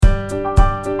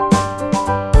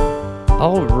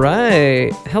All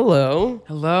right. Hello.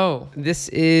 Hello. This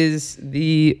is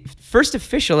the first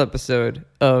official episode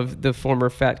of the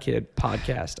Former Fat Kid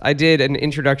podcast. I did an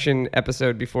introduction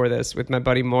episode before this with my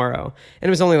buddy Morrow, and it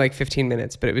was only like 15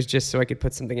 minutes, but it was just so I could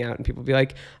put something out and people be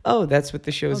like, oh, that's what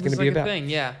the show is going to be about. Thing,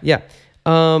 yeah. Yeah.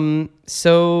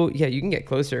 So, yeah, you can get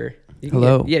closer.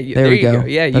 Hello. There we you go.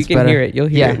 Yeah, That's you can better. hear it. You'll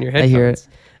hear it in your headphones.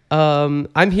 I hear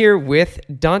it. I'm here with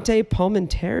Dante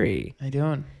Palminteri. How you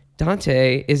doing?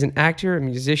 Dante is an actor, a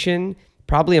musician,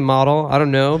 probably a model. I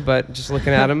don't know, but just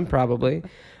looking at him, probably.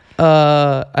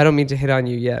 I don't mean to hit on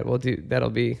you yet. That'll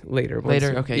be later.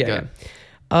 Okay, good.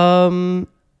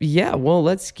 Yeah. Well,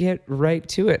 let's get right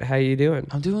to it. How you doing?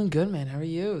 I'm doing good, man. How are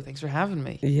you? Thanks for having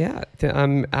me. Yeah,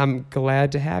 I'm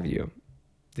glad to have you.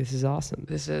 This is awesome.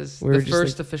 This is the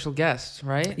first official guest,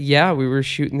 right? Yeah, we were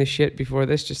shooting the shit before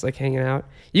this, just like hanging out.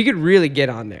 You could really get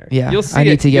on there. Yeah, you'll see I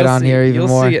need to get on here even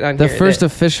more. See it on the here. first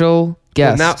official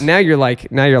guest. Well, now you're like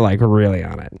really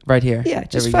on it. Right here. Yeah,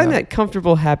 just find that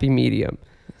comfortable, happy medium.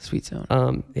 Sweet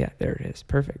zone. Yeah, there it is.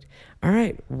 Perfect. All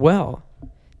right. Well,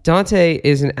 Dante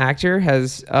is an actor,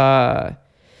 has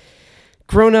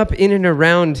grown up in and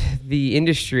around the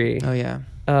industry. Oh yeah.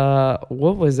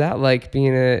 What was that like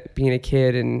being a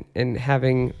kid and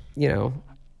having,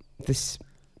 this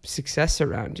success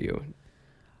around you?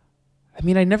 I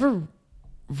mean, I never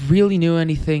really knew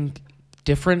anything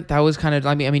different. That was kind of,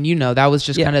 that was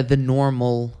just kind of the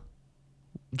normal,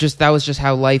 that was just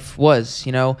how life was,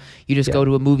 You just go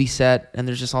to a movie set and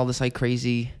there's just all this like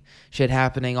crazy shit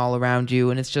happening all around you.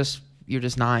 And you're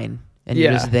just 9 and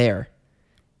you're just there.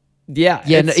 Yeah.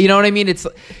 You know what I mean?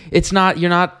 It's not, you're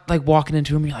not like walking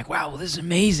into a room and you're like, wow, this is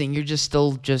amazing. You're just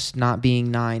still not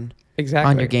being 9 exactly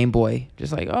on your Game Boy.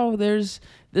 Just like, oh, there's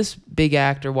this big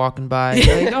actor walking by.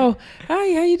 You're like, oh,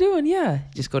 hi, how you doing? Yeah.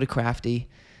 Just go to Crafty.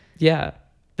 Yeah.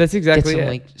 That's exactly get some it.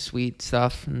 like sweet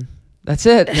stuff. And that's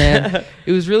it, man.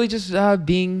 It was really just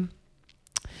being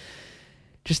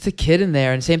just a kid in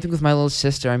there. And same thing with my little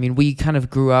sister. I mean, we kind of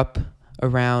grew up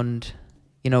around,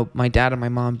 my dad and my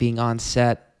mom being on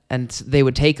set. And they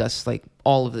would take us like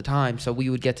all of the time, so we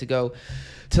would get to go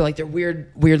to like their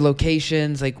weird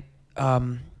locations. Like,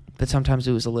 but sometimes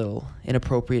it was a little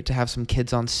inappropriate to have some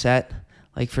kids on set,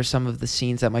 like for some of the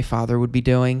scenes that my father would be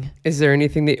doing. Is there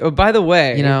anything that? Oh, by the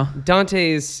way,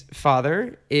 Dante's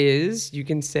father is, you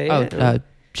can say,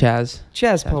 Chaz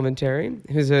Palminteri,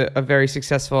 who's a very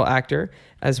successful actor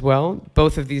as well.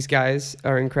 Both of these guys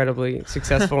are incredibly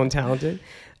successful and talented.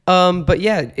 But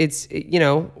yeah, it's,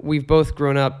 we've both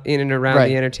grown up in and around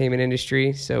the entertainment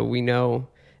industry, so we know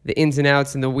the ins and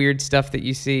outs and the weird stuff that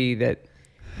you see that,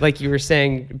 like you were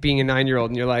saying, being a 9-year-old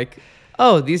and you're like,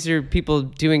 oh, these are people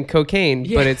doing cocaine,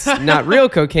 but it's not real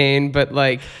cocaine, but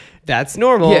like, that's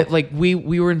normal. Yeah, like we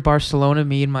were in Barcelona,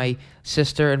 me and my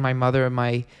sister and my mother and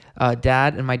my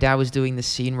dad, and my dad was doing the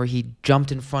scene where he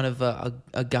jumped in front of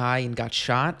a guy and got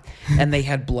shot, and they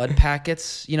had blood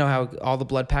packets, how all the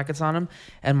blood packets on him,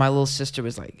 and my little sister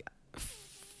was like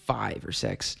 5 or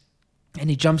 6, and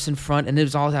he jumps in front, and it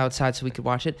was all outside so we could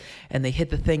watch it, and they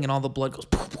hit the thing and all the blood goes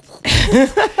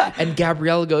and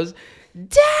Gabriella goes,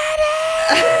 Daddy!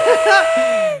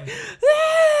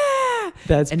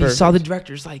 That's and perfect. he saw the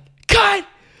director's like, cut!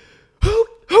 Who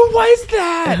was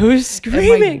that? Who's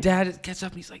screaming? And my dad gets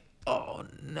up and he's like, oh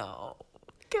no,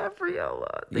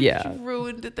 Gabriella. They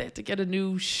ruined it. They had to get a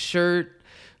new shirt,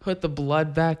 put the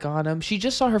blood back on him. She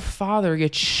just saw her father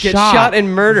get shot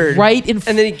and murdered. Right in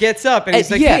and then he gets up and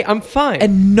he's like, hey, I'm fine.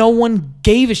 And no one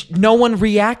no one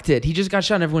reacted. He just got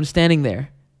shot and everyone's standing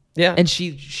there. Yeah. And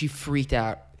she freaked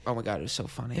out. Oh my God, it was so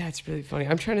funny. Yeah, it's really funny.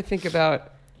 I'm trying to think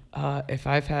about if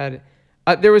I've had...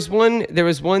 there was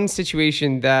one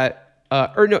situation that...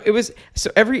 it was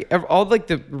so all like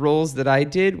the roles that I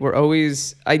did were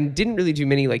always, I didn't really do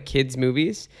many like kids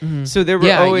movies. Mm-hmm. So there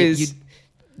were always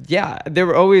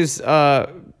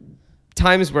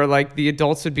times where like the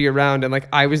adults would be around and like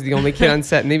I was the only kid on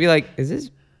set and they'd be like,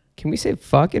 can we say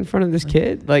fuck in front of this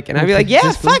kid? Like, and I'd be like,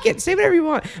 yeah, fuck it. Say whatever you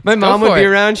want. My mom would be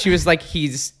around. She was like, he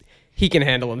can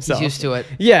handle himself. He's used to it.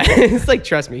 Yeah. It's like,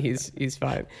 trust me, he's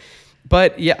fine.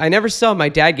 But yeah, I never saw my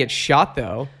dad get shot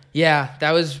though. Yeah,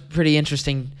 that was pretty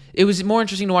interesting. It was more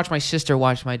interesting to watch my sister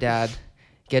watch my dad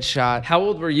get shot. How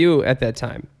old were you at that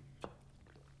time? I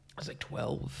was like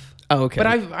 12. Oh, okay. But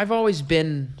I've always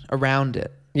been around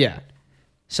it. Yeah.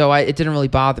 So it didn't really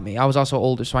bother me. I was also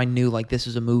older, so I knew like this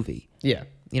is a movie. Yeah.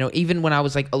 Even when I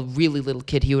was like a really little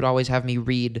kid, he would always have me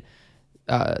read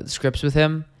scripts with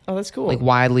him. Oh, that's cool. Like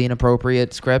wildly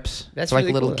inappropriate scripts. That's so like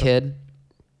really little cool, kid.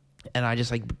 And I just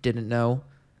like didn't know.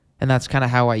 And that's kind of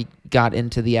how I got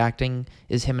into the acting,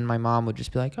 is him and my mom would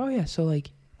just be like, oh yeah, so like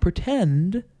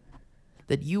pretend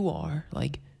that you are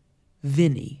like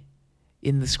Vinny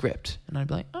in the script. And I'd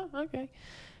be like, oh, okay.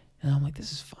 And I'm like,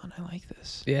 this is fun. I like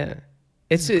this. Yeah.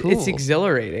 It's cool. It's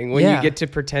exhilarating when you get to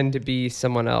pretend to be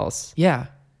someone else. Yeah.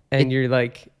 And you're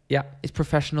like, yeah. It's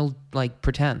professional, like,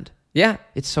 pretend. Yeah.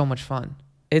 It's so much fun.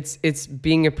 It's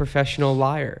being a professional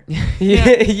liar.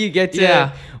 Yeah. You get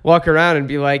to walk around and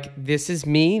be like, this is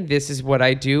me. This is what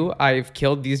I do. I've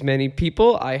killed these many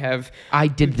people. I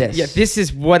did this. Yeah, this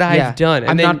is what I've done.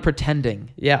 And I'm not pretending.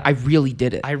 Yeah. I really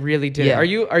did it. I really did it. Are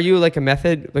you like a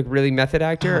really method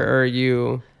actor, or are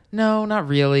you? No, not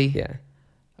really. Yeah.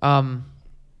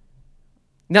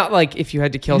 Not like if you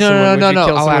had to kill someone. No.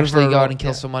 Kill I'll someone actually go out and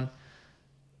kill someone.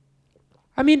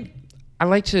 I mean, I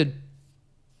like to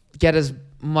get as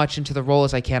much into the role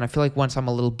as I can. I feel like once I'm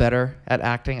a little better at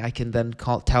acting, I can then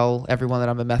tell everyone that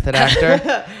I'm a method actor.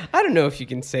 I don't know if you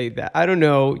can say that. I don't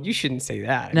know. You shouldn't say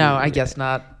that. I guess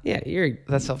not. Yeah,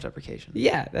 that's self-deprecation.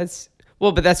 Yeah,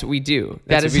 but that's what we do.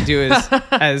 That's what we do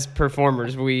as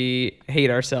performers. We hate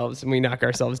ourselves and we knock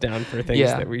ourselves down for things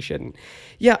that we shouldn't.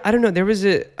 Yeah, I don't know. There was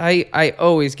I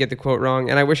always get the quote wrong,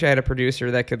 and I wish I had a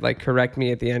producer that could like correct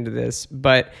me at the end of this.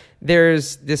 But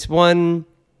there's this one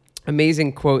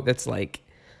amazing quote that's like,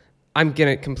 I'm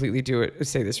gonna completely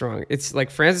say this wrong. It's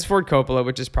like Francis Ford Coppola,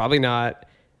 which is probably not,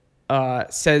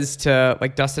 says to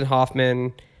like Dustin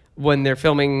Hoffman when they're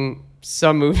filming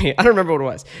some movie. I don't remember what it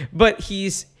was, but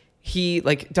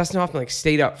Dustin Hoffman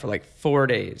stayed up for like 4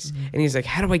 days, and he's like,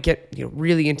 how do I get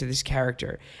really into this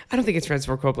character? I don't think it's Francis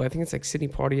Ford Coppola. I think it's like Sidney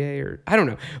Poitier, or I don't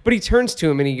know. But he turns to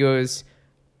him and he goes,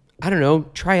 I don't know,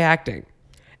 try acting.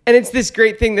 And it's this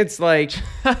great thing that's like,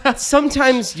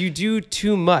 sometimes you do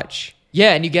too much.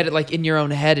 Yeah, and you get it like in your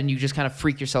own head and you just kind of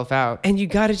freak yourself out. And you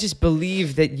got to just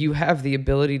believe that you have the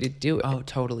ability to do it. Oh,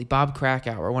 totally. Bob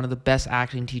Krakauer, one of the best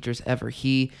acting teachers ever.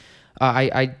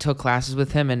 I took classes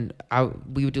with him, and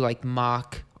we would do like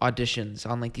mock auditions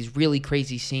on like these really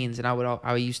crazy scenes, and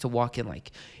I used to walk in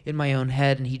like in my own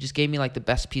head, and he just gave me like the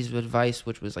best piece of advice,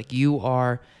 which was like, you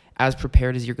are as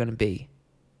prepared as you're going to be.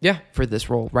 Yeah, for this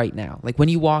role right now. Like when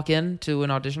you walk into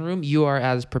an audition room, you are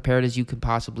as prepared as you could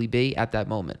possibly be at that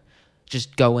moment.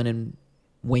 Just go in and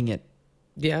wing it.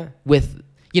 Yeah. With,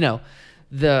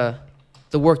 the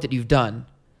work that you've done.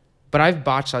 But I've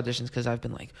botched auditions because I've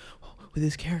been like, would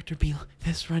this character be like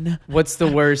this right now? What's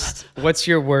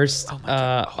your worst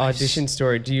audition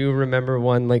story? Do you remember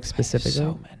one like specifically?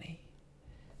 So many.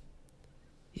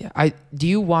 Yeah. Do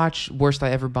you watch Worst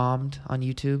I Ever Bombed on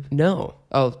YouTube? No.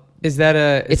 Oh, Is that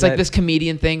it's like this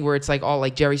comedian thing where it's like all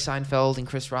like Jerry Seinfeld and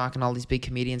Chris Rock and all these big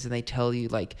comedians, and they tell you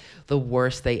like the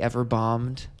worst they ever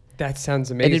bombed. That sounds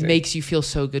amazing. And it makes you feel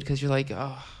so good because you're like,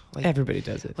 oh, like everybody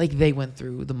does it. Like they went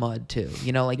through the mud too,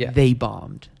 they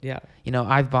bombed. Yeah.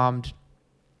 I've bombed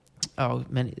a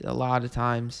lot of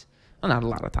times. Well, not a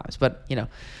lot of times, but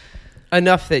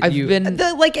enough that I've been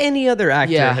like any other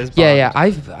actor has bombed. Yeah.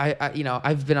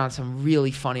 I've been on some really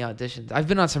funny auditions. I've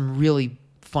been on some really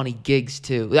funny gigs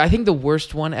too. I think the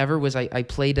worst one ever was I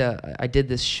did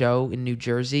this show in New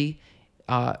Jersey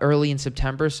early in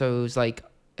September, so it was like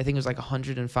I think it was like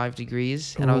 105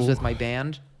 degrees, and I was with my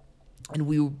band, and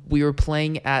we were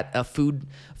playing at a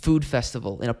food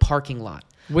festival in a parking lot.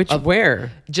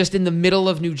 Where? Just in the middle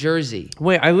of New Jersey.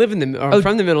 Wait, I live from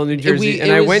the middle of New Jersey,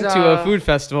 and I went to a food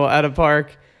festival at a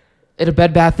park. At a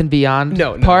Bed Bath & Beyond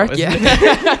park?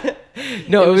 Yeah.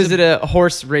 No, it was at a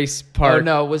horse race park. Oh,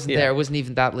 no, it wasn't there. It wasn't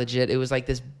even that legit. It was like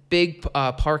this big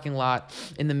parking lot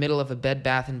in the middle of a Bed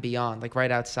Bath & Beyond, like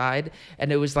right outside.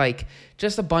 And it was like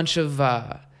just a bunch of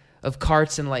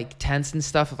carts and like tents and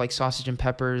stuff of like sausage and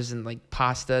peppers and like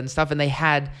pasta and stuff. And they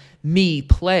had me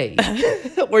play.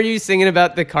 Were you singing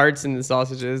about the carts and the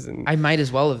sausages? And I might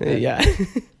as well have been. Yeah.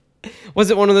 Was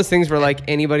it one of those things where like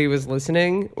anybody was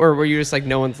listening, or were you just like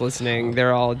no one's listening?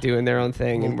 They're all doing their own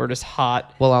thing, and we're just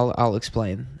hot. Well, I'll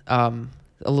explain. A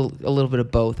little bit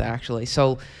of both actually.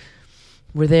 So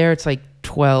we're there. It's like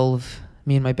 12.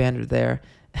 Me and my band are there,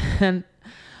 and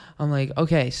I'm like,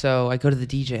 okay. So I go to the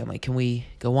DJ. I'm like, can we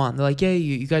go on? They're like, yeah,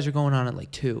 you guys are going on at like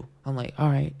 2. I'm like, all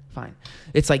right, fine.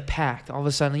 It's like packed. All of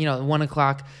a sudden, 1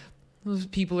 o'clock, those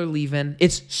people are leaving.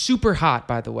 It's super hot,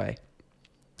 by the way.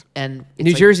 And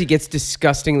New Jersey gets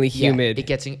disgustingly humid.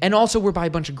 Yeah, and also we're by a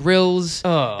bunch of grills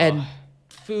and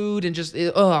food and just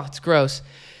it's gross.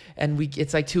 And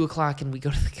it's like 2 o'clock, and we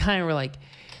go to the guy and we're like,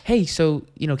 hey, so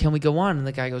can we go on? And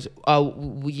the guy goes,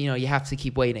 oh, you have to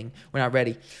keep waiting. We're not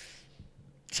ready.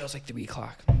 So it's like 3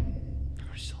 o'clock.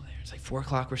 We're still there. It's like 4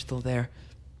 o'clock. We're still there.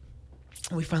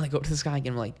 And we finally go up to this guy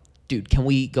again. We're like, dude, can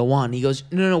we go on? And he goes,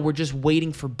 no, we're just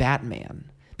waiting for Batman.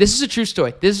 This is a true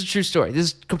story. This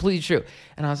is completely true.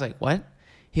 And I was like, what?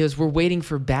 He goes, we're waiting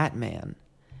for Batman.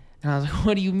 And I was like,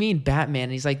 what do you mean, Batman?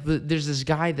 And he's like, there's this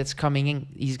guy that's coming in.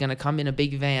 He's going to come in a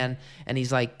big van, and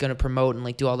he's, like, going to promote and,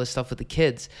 like, do all this stuff with the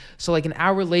kids. So, like, an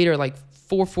hour later, like,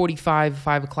 4:45,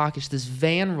 5 o'clock-ish, this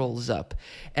van rolls up,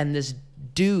 and this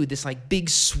dude, this, like, big,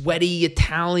 sweaty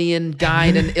Italian guy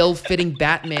in an ill-fitting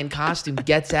Batman costume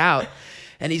gets out,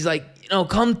 and he's like,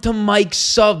 come to Mike's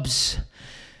Subs.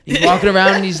 He's walking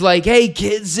around, and he's like, hey,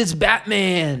 kids, it's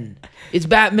Batman. It's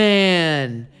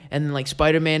Batman. And then, like,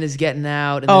 Spider-Man is getting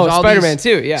out. And there's all Spider-Man these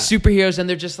too, yeah. superheroes, and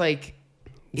they're just like,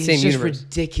 it's Same just universe.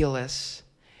 ridiculous.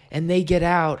 And they get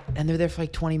out, and they're there for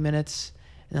like 20 minutes.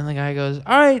 And then the guy goes,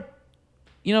 all right,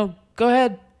 go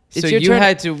ahead. It's So your you turn.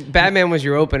 had to. Batman was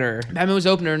your opener. Batman was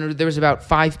opener, and there was about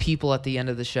 5 people at the end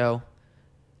of the show.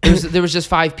 There was just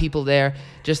 5 people there,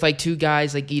 just like 2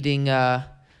 guys like eating like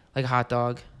a hot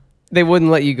dog. They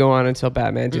wouldn't let you go on until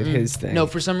Batman did his thing. No,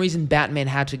 for some reason Batman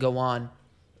had to go on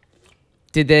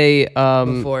Did they?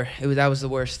 before. That was the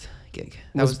worst gig.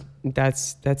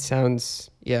 That sounds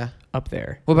Yeah. up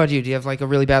there. What about you? Do you have like a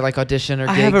really bad like audition or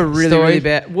gig I have a really story? really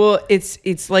bad. Well,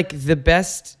 it's like the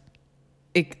best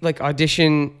like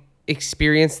audition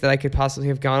experience that I could possibly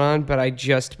have gone on, but I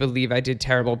just believe I did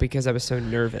terrible because I was so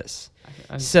nervous.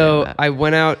 So I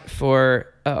went out for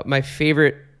my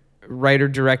favorite writer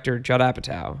director, Judd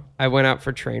Apatow. I went out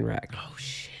for Trainwreck. Oh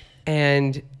shit!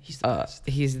 And He's the best.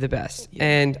 He's the best. Yeah.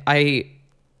 And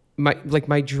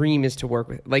my dream is to work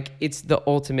with, like, it's the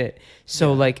ultimate.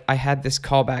 So like I had this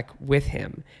callback with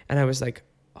him, and I was like,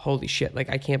 holy shit, like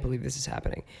I can't believe this is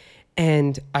happening.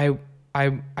 And I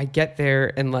get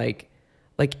there, and like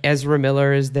Ezra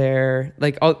Miller is there,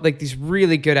 like all like these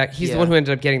really good he's the one who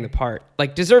ended up getting the part,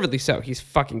 like deservedly so. He's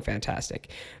fucking fantastic.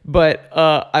 But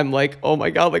I'm like, oh my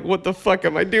god, like what the fuck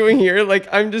am I doing here? Like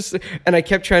I'm just, and I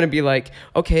kept trying to be like,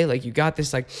 okay, like you got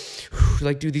this, like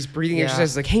like do these breathing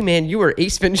exercises, like, hey man, you were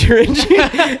Ace Ventura.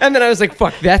 And then I was like,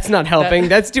 fuck, that's not helping.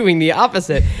 That's doing the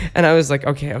opposite. And I was like,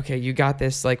 okay, you got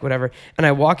this, like whatever. And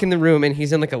I walk in the room, and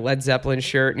he's in like a Led Zeppelin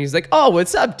shirt, and he's like, oh,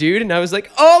 what's up, dude? And I was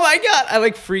like, oh my god, I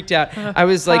like freaked out. I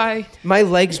was like, Hi. my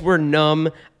legs were numb.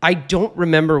 I don't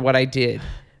remember what I did,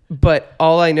 but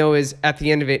all I know is at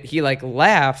the end of it, he like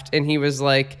laughed, and he was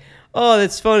like, oh,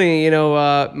 that's funny.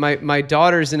 My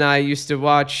daughters and I used to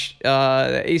watch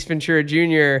Ace Ventura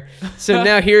Jr. So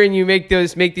now hearing you make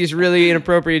these really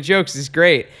inappropriate jokes is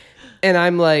great. And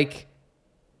I'm like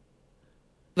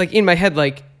in my head,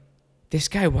 like, this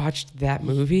guy watched that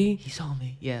movie? He saw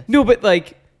me. Yeah. No, but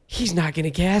like, he's not gonna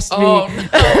cast me. Oh, no.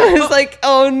 I was like,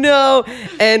 oh no.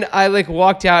 And I like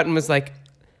walked out and was like,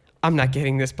 I'm not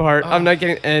getting this part. I'm not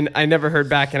getting, and I never heard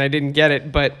back, and I didn't get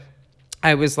it. But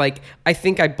I was like, I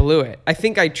think I blew it. I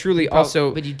think I truly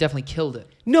also. But you definitely killed it.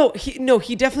 No,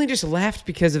 he definitely just laughed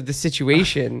because of the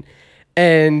situation,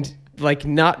 and like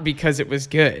not because it was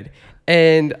good.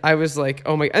 And I was like,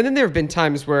 oh my. And then there have been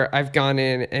times where I've gone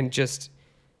in and just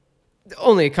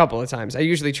only a couple of times. I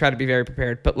usually try to be very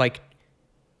prepared, but like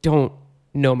don't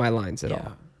know my lines at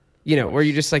all. Where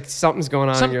you just like something's going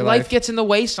on in your life. Life gets in the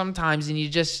way sometimes, and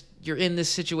you're in this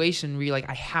situation where you're like,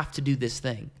 I have to do this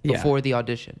thing before the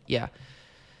audition. Yeah.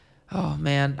 Oh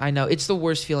man, I know. It's the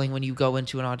worst feeling when you go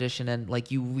into an audition and like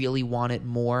you really want it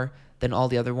more than all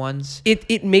the other ones.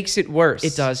 It makes it worse.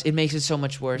 It does. It makes it so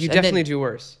much worse. You definitely do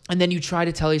worse. And then you try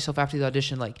to tell yourself after the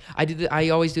audition, like I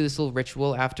always do this little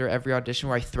ritual after every audition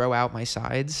where I throw out my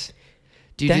sides.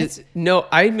 No,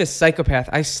 I'm a psychopath.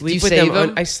 I sleep with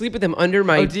them. I sleep with them under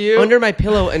my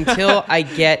pillow until I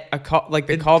get a call, like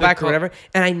the callback or whatever,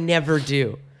 and I never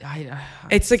do.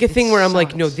 It's like a thing where I'm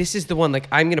like, no, this is the one. Like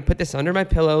I'm gonna put this under my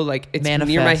pillow, like it's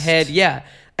near my head. Yeah,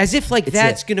 as if like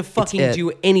that's gonna fucking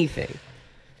do anything.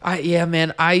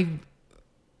 Man, I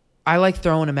like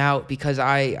throwing them out because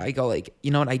I go like, you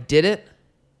know what, I did it.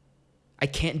 I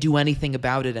can't do anything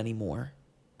about it anymore.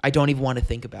 I don't even want to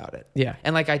think about it. Yeah.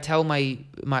 And like I tell my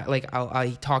like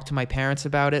I talk to my parents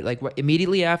about it like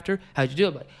immediately after. How'd you do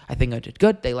it? Like, I think I did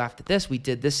good. They laughed at this. We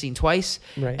did this scene twice.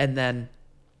 Right. And then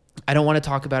I don't want to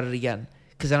talk about it again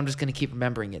because then I'm just gonna keep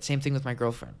remembering it. Same thing with my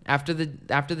girlfriend. After the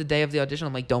day of the audition,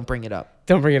 I'm like, don't bring it up.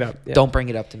 Don't bring it up. Yeah. Don't bring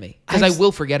it up to me because I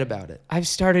will forget about it. I've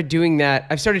started doing that.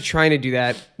 I've started trying to do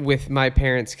that with my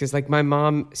parents because like my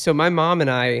mom and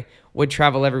I would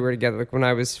travel everywhere together, like when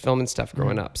I was filming stuff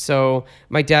growing up. So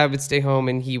my dad would stay home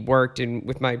and he worked and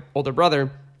with my older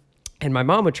brother, and my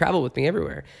mom would travel with me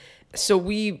everywhere. So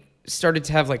we started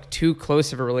to have like too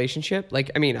close of a relationship.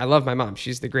 Like, I mean, I love my mom.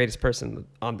 She's the greatest person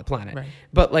on the planet. Right.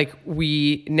 But like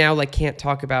we now like can't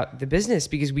talk about the business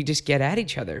because we just get at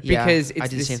each other. Yeah, because I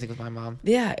do the same thing with my mom.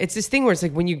 Yeah, it's this thing where it's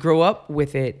like when you grow up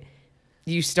with it,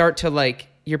 you start to like,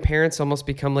 your parents almost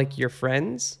become like your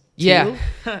friends. too. Yeah.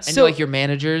 And So- like your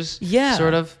managers, Yeah.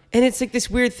 sort of. And it's like this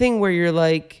weird thing where you're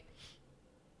like,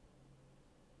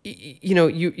 you know,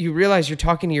 you realize you're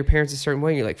talking to your parents a certain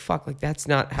way. And you're like, fuck, like that's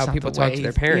not how That's not people the talk way. to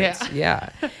their parents. Yeah.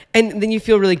 Yeah. And then you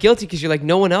feel really guilty because you're like,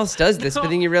 no one else does this. But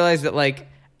then you realize that like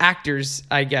actors,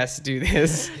 I guess, do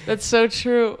this. That's so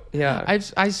true. Yeah.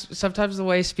 I sometimes the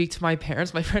way I speak to my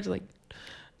parents are like,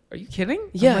 are you kidding?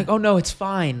 Yeah. I'm like, oh no, it's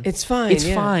fine. It's fine. It's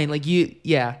yeah. fine. Like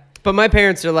yeah. But my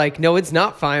parents are like, no, it's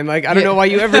not fine. Like, I don't know why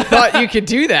you ever thought you could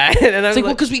do that. And I'm It's like,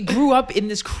 well, because we grew up in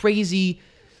this crazy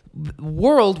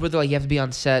world where they're like, you have to be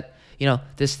on set, you know,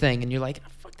 this thing. And you're like,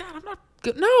 fuck that. I'm not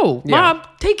good. No, Yeah. Mom,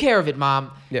 take care of it,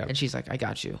 Mom. Yeah. And she's like, I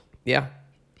got you. yeah.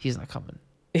 He's not coming.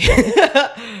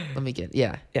 Let me get,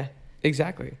 yeah. Yeah,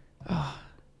 exactly.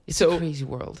 It's So- a crazy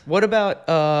world. What about,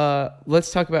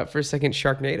 let's talk about for a second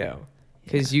Sharknado.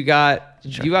 Because you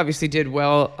obviously did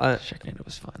well Sharknado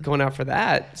was fun. going out for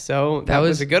that. So that That was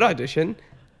was- a good audition.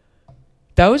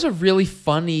 That was a really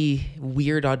funny,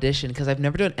 weird audition because I've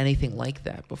never done anything like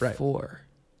that before.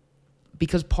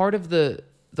 Because part of the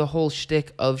whole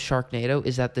shtick of Sharknado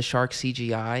is that the shark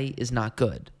CGI is not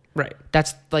good. Right.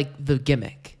 That's like the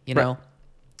gimmick, you Right. know?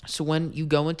 So when you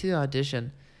go into the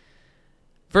audition,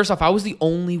 first off, I was the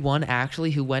only one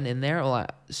actually who went in there,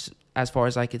 as far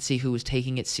as I could see, who was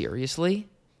taking it seriously.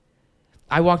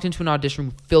 I walked into an audition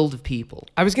room filled with people.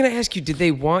 I was going to ask you, did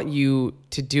they want you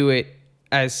to do it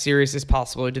as serious as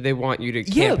possible, or did they want you to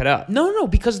camp it up? No,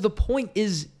 because the point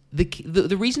is,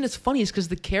 the reason it's funny is because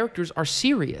the characters are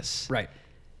serious. Right.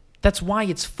 That's why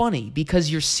it's funny,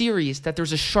 because you're serious that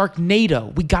there's a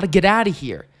Sharknado. We got to get out of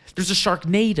here. There's a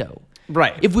Sharknado.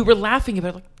 Right. If we were laughing about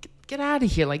it, like, get out of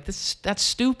here. Like, that's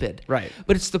stupid. Right.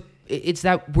 But it's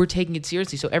that we're taking it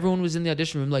seriously. So everyone was in the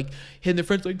audition room, like, hitting their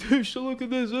friends, like, hey, so look at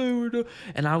this.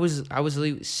 And I was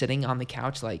literally sitting on the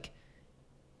couch, like,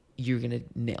 you're going to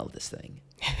nail this thing.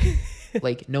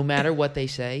 Like, no matter what they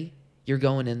say, you're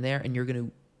going in there and you're going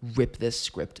to rip this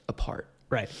script apart.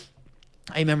 Right.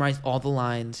 I memorized all the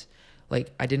lines. Like,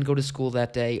 I didn't go to school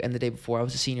that day, and the day before, I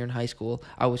was a senior in high school.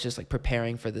 I was just, like,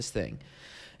 preparing for this thing.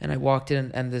 And I walked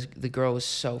in, and the girl was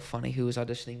so funny who was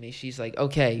auditioning me. She's like,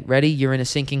 okay, ready? You're in a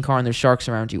sinking car, and there's sharks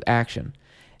around you. Action.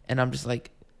 And I'm just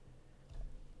like,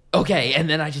 okay. And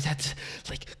then I just had to,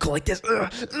 like, go like this.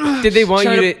 Did they want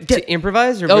Trying you to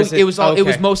improvise, or Oh, was it was all. okay. It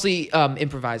was mostly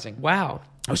improvising. Wow.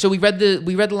 So we read the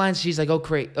lines. She's like, "Oh,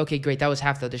 great. Okay, great. That was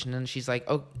half the audition." And she's like,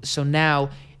 "Oh, so now,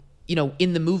 you know,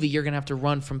 in the movie, you're gonna have to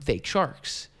run from fake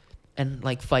sharks, and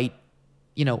like fight,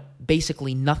 you know,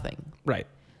 basically nothing." Right.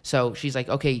 So she's like,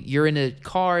 "Okay, you're in a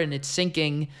car and it's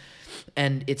sinking,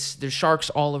 and there's sharks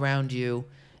all around you,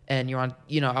 and you're on,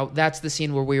 you know, that's the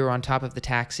scene where we were on top of the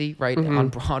taxi, right, on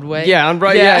Broadway. Yeah, on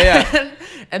Broadway. Yeah.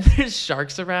 and there's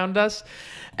sharks around us."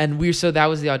 And so that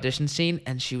was the audition scene,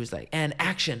 and she was like, and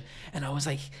action. And I was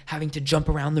like having to jump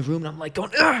around the room, and I'm like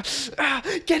going,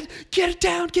 get it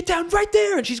down right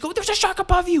there. And she's going, there's a shark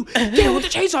above you. Get it with the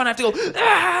chainsaw. And I have to go,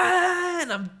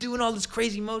 and I'm doing all this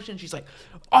crazy motion. She's like,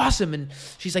 awesome. And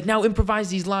she's like, now improvise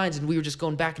these lines. And we were just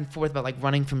going back and forth about like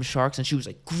running from sharks. And she was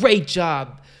like, great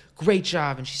job.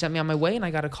 And she sent me on my way, and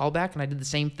I got a call back, and I did the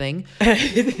same thing.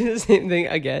 The same thing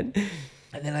again.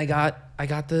 And then I got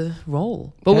the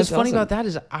role. But what's funny awesome. about that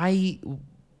is I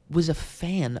was a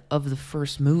fan of the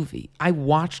first movie. I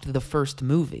watched the first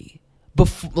movie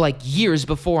like years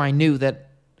before I knew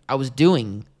that I was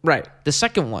doing Right. the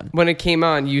second one. When it came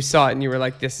on, you saw it and you were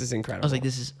like, this is incredible. I was like,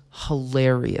 this is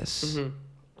hilarious. Mm-hmm.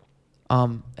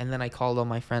 And then I called all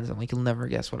my friends. I'm like, you'll never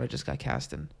guess what I just got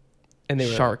cast in. And they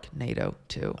were Sharknado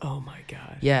 2. oh my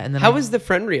God. Yeah. And then How was the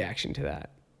friend reaction to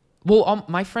that? Well,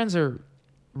 my friends are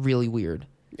really weird.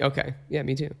 Okay. Yeah,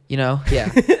 me too. You know? Yeah.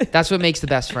 That's what makes the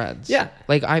best friends. Yeah.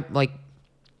 Like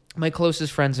my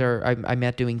closest friends I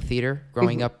met doing theater,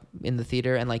 growing up in the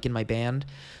theater and like in my band.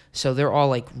 So they're all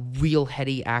like real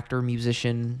heady actor,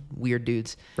 musician, weird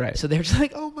dudes. Right. So they're just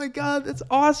like, oh my God, that's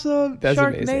awesome. That's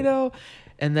Sharknado. amazing.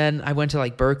 And then I went to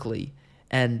like Berkeley,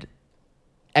 and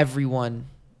everyone,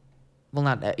 well,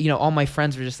 not, you know, all my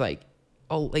friends were just like,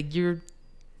 oh, like you're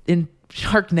in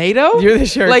Sharknado? You're the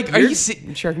shark. Like, are you're you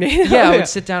Sharknado? Yeah, I would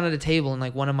sit down at a table, and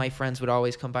like one of my friends would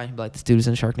always come by and be like, "This dude is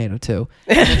in Sharknado too,"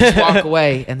 and then just walk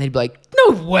away, and they'd be like,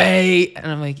 "No way!" And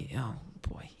I'm like, "Oh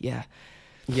boy, yeah,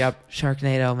 Yep.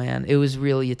 Sharknado, man, it was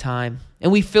really a time."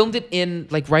 And we filmed it in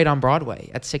like right on Broadway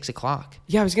at 6:00.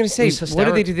 Yeah, I was gonna say, was what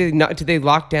did they do? Did they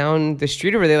lock down the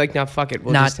street, or were they like, "No, fuck it,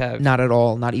 we'll just have"? Not at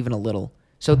all, not even a little.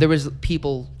 So there was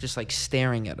people just like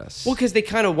staring at us. Well, because they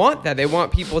kind of want that. They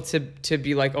want people to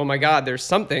be like, oh my God, there's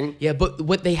something. Yeah, but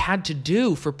what they had to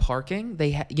do for parking,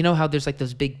 you know how there's like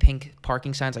those big pink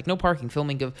parking signs, like no parking,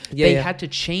 filming of. They had to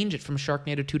change it from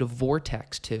Sharknado 2 to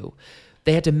Vortex 2.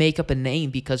 They had to make up a name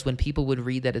because when people would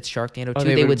read that it's Sharknado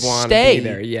 2, they would stay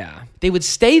there. Yeah, they would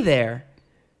stay there.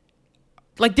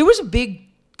 Like there was a big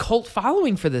cult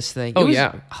following for this thing. It was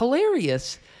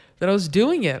hilarious that I was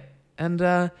doing it,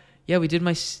 and. Yeah, we did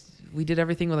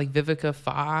everything with like Vivica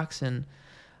Fox and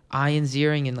Ian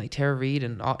Ziering and like Tara Reid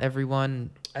and everyone.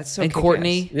 That's so and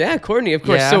Courtney. Yeah, Courtney, of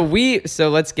course. Yeah. So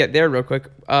let's get there real quick.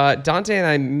 Dante and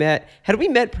I met. Had we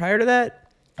met prior to that?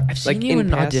 I've seen you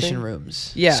in audition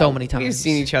rooms. Yeah, so many times. We've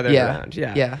seen each other around.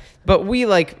 Yeah. But we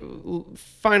like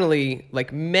finally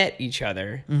like met each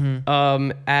other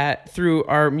through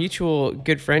our mutual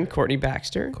good friend Courtney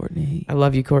Baxter. Courtney, I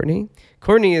love you, Courtney.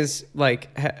 Courtney is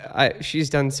like, she's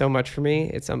done so much for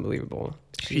me. It's unbelievable.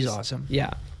 She's awesome.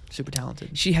 Yeah. Super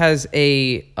talented. She has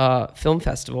a film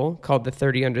festival called the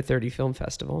 30 Under 30 Film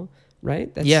Festival,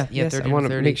 right? Yes, 30 I want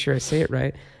to make sure I say it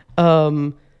right.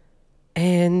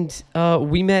 And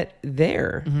we met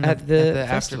there at the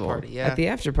festival, after party, at the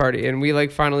after party. And we like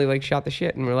finally like shot the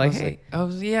shit and we're like, hey.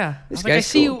 I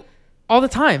see you all the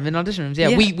time in audition rooms.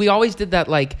 Yeah. We always did that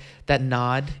like that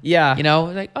nod. Yeah. You know,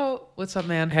 like, oh, what's up,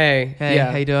 man? Hey,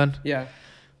 how you doing? Yeah.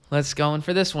 Let's go in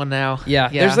for this one now. Yeah.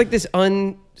 There's like this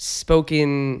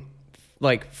unspoken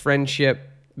like friendship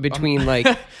between like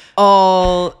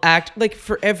all like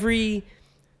for every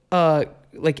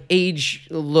like age,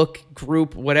 look,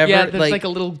 group, whatever. Yeah, there's like a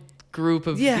little group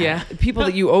of people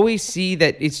that you always see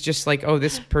that it's just like, oh,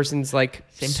 this person's like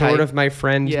sort of my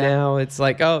friend now. It's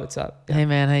like, oh, what's up? Yeah. Hey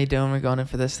man, how you doing? We're going in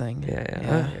for this thing.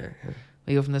 Yeah.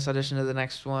 We go from this audition to the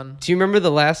next one. Do you remember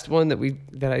the last one that we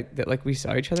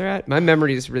saw each other at? My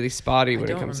memory is really spotty when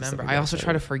it comes to stuff like that. I also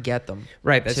try to forget them.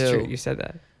 Right, that's true. You said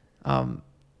that.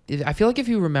 I feel like if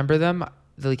you remember them,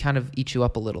 they kind of eat you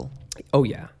up a little. Oh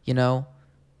yeah. You know,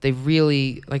 they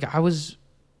really like. I was.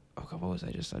 Oh God, what was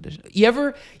I just auditioning? You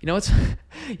ever? You know, it's.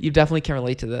 You definitely can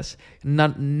relate to this.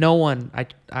 No one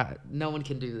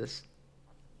can do this.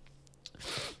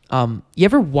 You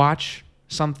ever watch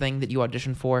something that you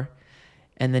audition for,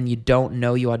 and then you don't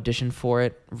know you auditioned for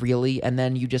it really, and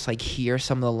then you just like hear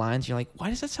some of the lines, you're like, why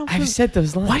does that sound? I've said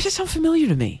those lines. Why does it sound familiar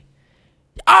to me?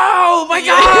 Oh my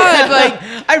God!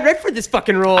 Like I read for this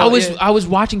fucking role. I was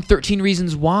watching 13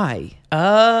 Reasons Why.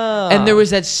 Oh. And there was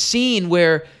that scene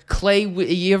where Clay.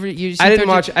 You I didn't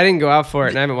watch. I didn't go out for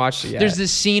it, and I haven't watched it yet. There's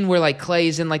this scene where like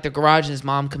Clay's in like the garage, and his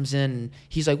mom comes in, and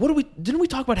he's like, Didn't we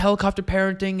talk about helicopter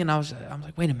parenting?" And I'm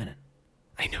like, "Wait a minute,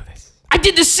 I know this. I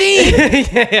did the scene.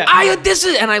 Yeah.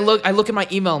 And I look at my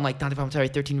email. I'm like, Dante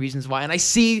Palminteri, 13 Reasons Why, and I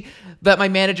see that my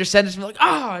manager sent it to me. Like,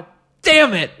 oh.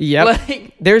 Damn it! Yep.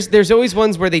 Like, there's always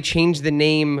ones where they change the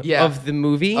name of the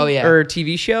movie or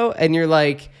TV show, and you're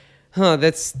like, huh,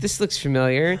 this looks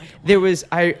familiar. There was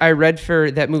I read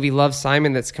for that movie Love,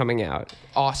 Simon that's coming out.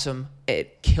 Awesome,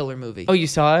 killer movie. Oh, you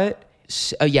saw it?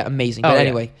 Yeah, amazing. But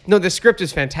anyway, no, the script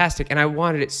is fantastic, and I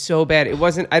wanted it so bad. It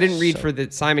wasn't. I didn't read for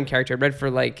the Simon character. I read for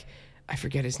like I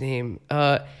forget his name.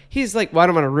 He's like, well, I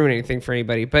don't want to ruin anything for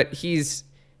anybody, but he's.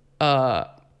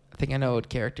 I think I know what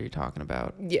character you're talking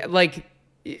about. Yeah, like,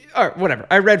 or whatever.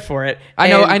 I read for it.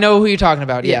 I know who you're talking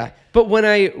about. Yeah. But when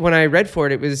I read for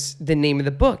it, it was the name of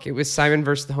the book. It was Simon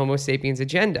versus the Homo Sapiens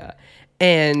Agenda,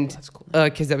 and that's cool.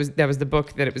 Because that was the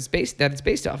book that it's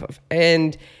based off of.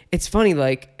 And it's funny,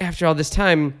 like after all this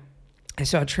time, I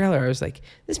saw a trailer. I was like,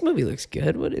 this movie looks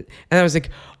good. And I was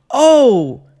like,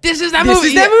 oh. This is that movie.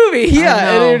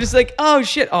 Yeah. And you're just like, oh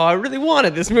shit. Oh, I really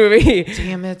wanted this movie.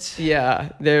 Damn it. Yeah.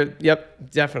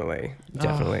 Yep. Definitely.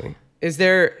 Oh. Is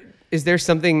there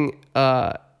something?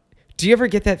 Do you ever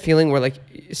get that feeling where like,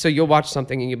 so you'll watch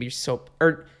something and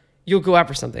you'll go out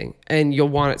for something and you'll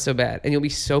want it so bad and you'll be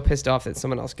so pissed off that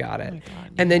someone else got it. Oh my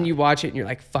God, and then you watch it and you're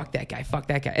like, fuck that guy.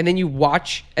 And then you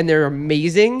watch and they're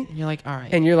amazing. And you're like, all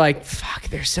right. And you're like, fuck,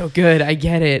 they're so good. I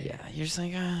get it. Yeah. You're just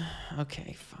like,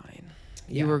 okay, fine.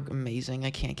 You were amazing. I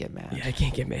can't get mad. Yeah, I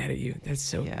can't get mad at you. That's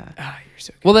so. Yeah. You're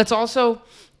so good. Well, that's also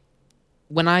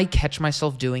when I catch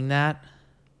myself doing that.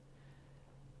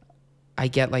 I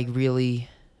get like really.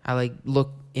 I like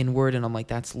look inward and I'm like,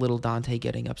 that's little Dante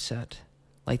getting upset,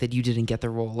 like that you didn't get the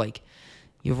role. Like,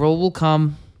 your role will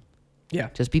come.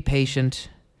 Yeah. Just be patient.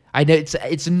 I know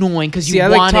it's annoying because you. See, I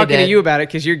wanted like talking it. to you about it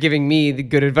because you're giving me the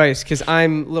good advice because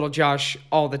I'm little Josh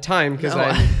all the time because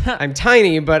I'm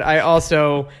tiny, but I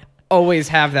also. Always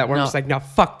have that where I'm just like, no,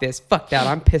 fuck this, fuck that.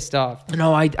 I'm pissed off.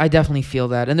 No, I definitely feel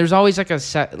that. And there's always like a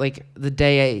set, like the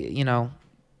day,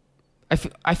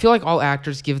 I feel like all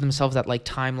actors give themselves that like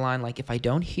timeline. Like if I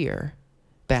don't hear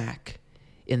back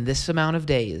in this amount of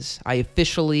days, I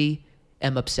officially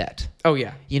am upset. Oh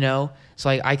yeah. You know? So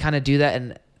I kind of do that.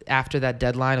 And after that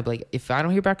deadline, I'll be like, if I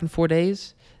don't hear back in 4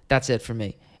 days, that's it for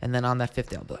me. And then on that 5th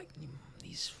day, I'll be like,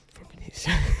 these fucking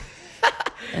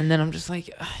and then I'm just like,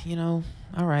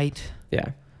 all right.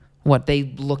 Yeah. What, they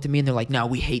looked at me and they're like, no,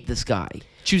 we hate this guy.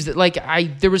 Choose that. Like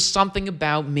there was something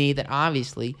about me that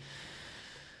obviously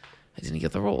I didn't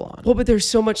get the role on. Well, but there's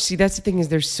so much. See, that's the thing, is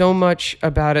there's so much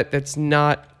about it that's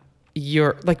not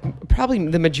your, like, probably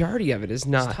the majority of it is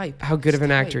not how good of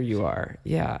an actor you are.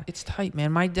 Yeah. It's tight,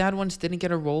 man. My dad once didn't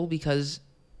get a role because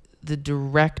the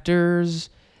director's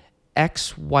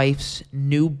ex-wife's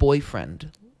new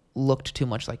boyfriend looked too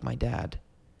much like my dad.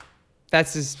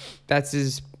 That's his.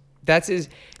 If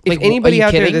Like, anybody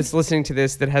out kidding? there that's listening to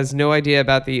this that has no idea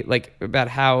about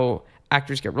how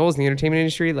actors get roles in the entertainment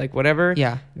industry, like whatever.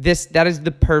 Yeah. That is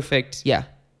the perfect Yeah.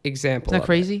 example. Isn't that of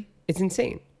crazy? It. It's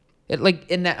insane.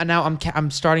 Now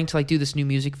I'm starting to like do this new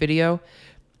music video,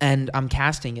 and I'm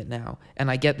casting it now, and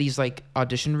I get these like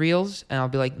audition reels, and I'll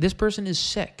be like, this person is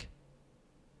sick,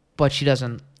 but she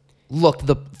doesn't look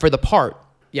for the part.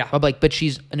 Yeah. I'm like, but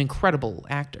she's an incredible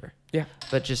actor. Yeah.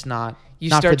 But just not. You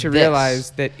not start for to this.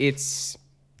 realize that it's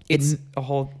a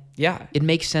whole. Yeah. It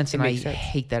makes sense, and I makes sense.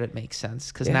 hate that it makes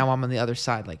sense because Yeah. now I'm on the other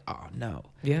side. Like, oh no.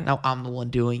 Yeah. Now I'm the one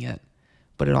doing it,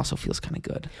 but it also feels kind of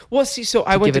good. Well, see, so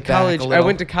I went to give it back a college. I little.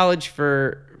 went to college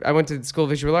I went to the School of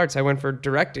Visual Arts. I went for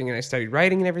directing, and I studied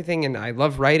writing and everything, and I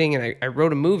love writing, and I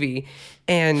wrote a movie.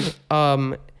 And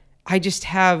I just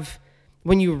have,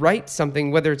 when you write something,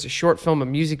 whether it's a short film, a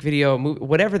music video, a movie,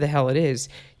 whatever the hell it is,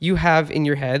 you have in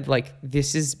your head, like,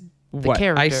 this is what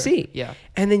character. I see. Yeah.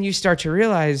 And then you start to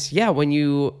realize, yeah, when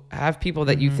you have people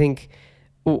that you think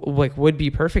like would be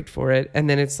perfect for it, and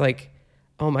then it's like,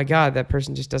 oh my God, that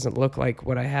person just doesn't look like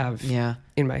what I have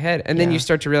in my head. And then Yeah. you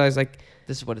start to realize, like,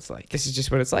 This is what it's like. this is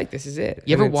just what it's like. This is it.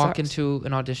 You And ever it walk sucks. into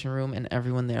an audition room and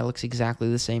everyone there looks exactly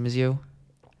the same as you?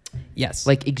 Yes.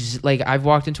 Like I've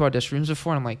walked into audition rooms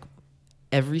before, and I'm like,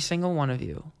 every single one of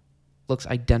you looks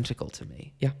identical to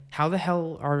me. Yeah. How the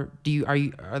hell are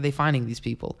they finding these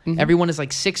people? Mm-hmm. Everyone is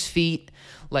like 6 feet,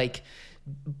 like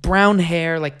brown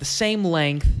hair, like the same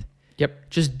length. Yep.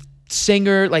 Just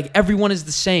singer, like everyone is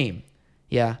the same.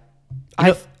 Yeah.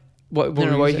 What What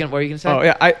are you gonna say? Oh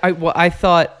yeah. I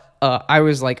thought I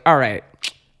was like, all right,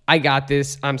 I got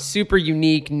this. I'm super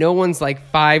unique. No one's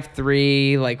like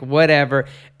 5'3", like whatever.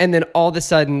 And then all of a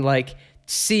sudden, like,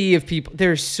 sea of people.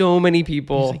 There's so many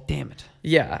people. He's like, damn it.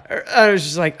 Yeah. I was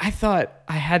just like, I thought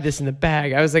I had this in the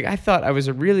bag. I was like, I thought I was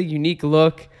a really unique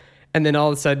look. And then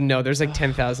all of a sudden, no, there's like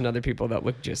 10,000 other people that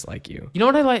look just like you. You know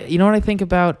what I like? You know what I think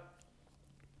about?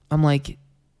 I'm like,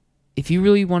 if you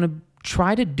really want to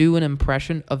try to do an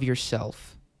impression of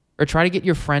yourself, or try to get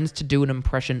your friends to do an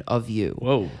impression of you.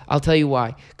 Whoa. I'll tell you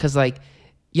why. Because, like,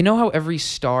 you know how every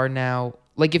star now,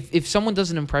 like, if someone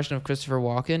does an impression of Christopher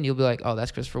Walken, you'll be like, oh,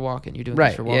 that's Christopher Walken. You're doing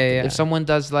Right. Christopher Walken. Yeah. If someone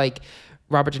does, like,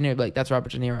 Robert De Niro, you'll be like, that's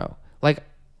Robert De Niro. Like,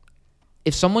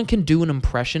 if someone can do an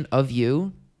impression of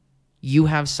you, you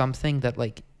have something that,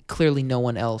 like, clearly no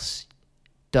one else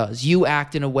does. You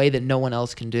act in a way that no one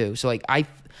else can do. So, like, I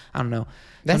don't know.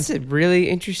 That's a really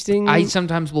interesting. I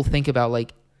sometimes will think about,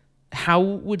 like, how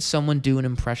would someone do an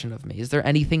impression of me? Is there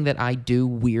anything that I do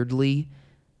weirdly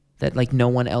that, like, no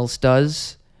one else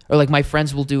does? Or, like, my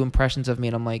friends will do impressions of me,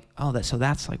 and I'm like, oh, that's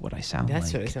like what I sound like.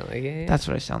 That's what I sound like. Yeah. That's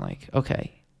what I sound like.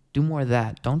 Okay, do more of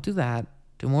that. Don't do that.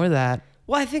 Do more of that.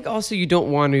 Well, I think also you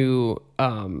don't want to.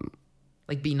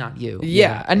 Like, be not you.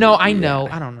 Yeah. I know. I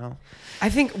don't know. I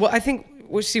think.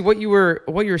 Well, see what you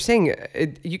were saying.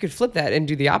 You could flip that and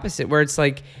do the opposite, where it's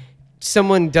like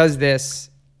someone does this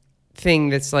thing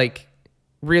that's like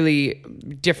really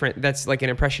different. That's like an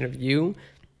impression of you.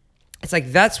 It's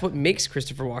like that's what makes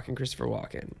Christopher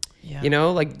Walken. Yeah. You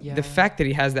know, like the fact that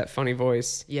he has that funny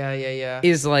voice. Yeah.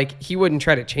 Is like he wouldn't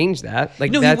try to change that.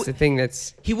 Like No, that's the thing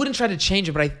that's. He wouldn't try to change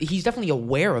it, but he's definitely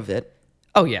aware of it.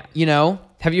 Oh yeah. You know.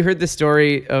 Have you heard the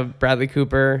story of Bradley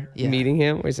Cooper meeting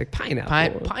him? Where he's like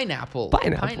pineapple.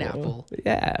 Pineapple.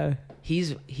 Yeah.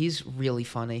 He's really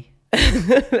funny.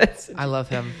 That's I love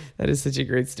him. That is such a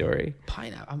great story.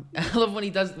 Pineapple. I love when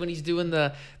he's doing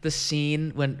the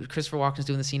scene when Christopher Walken's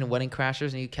doing the scene in Wedding Crashers,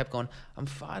 and he kept going, "I'm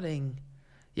farting."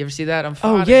 You ever see that? I'm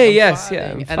farting. Oh yeah, I'm yes,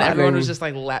 farting. yeah. And everyone was just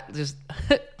like just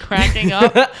cracking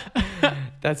up.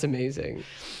 That's amazing.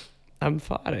 I'm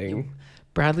farting.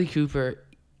 Bradley Cooper,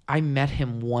 I met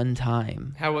him one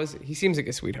time. How was it? He seems like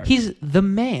a sweetheart. He's the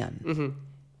man.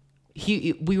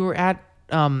 Mm-hmm. We were at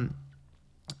one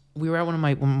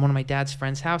of my dad's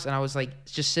friend's house, and I was like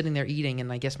just sitting there eating,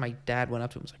 and I guess my dad went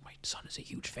up to him and was like, "My son is a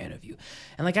huge fan of you.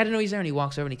 And like, I didn't know he's there, and he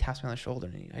walks over and he taps me on the shoulder,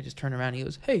 and I just turn around and he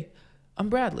goes, hey, I'm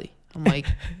Bradley. I'm like,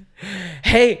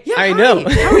 hey, yeah, I hi, know.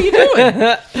 How are you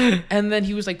doing? And then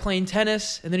he was like playing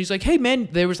tennis, and then he's like, hey man,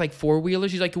 there was like 4-wheelers.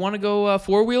 He's like, you want to go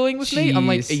 4-wheeling with me? I'm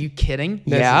like, are you kidding?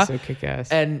 This yeah. is so kick-ass.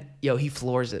 And he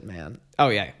floors it, man. Oh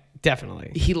yeah,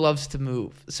 definitely. He loves to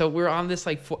move. So we're on this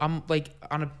I'm like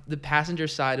on the passenger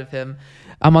side of him.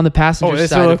 I'm on the passenger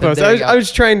side really of him. close. I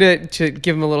was trying to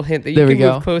give him a little hint that you can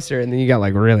move closer, and then you got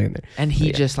like really in there. And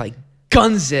he just like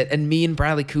guns it, and me and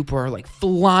Bradley Cooper are like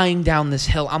flying down this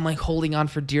hill. I'm like holding on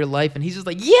for dear life, and he's just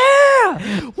like,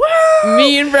 yeah, woo!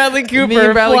 Me and Bradley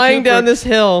Cooper flying down this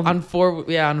hill on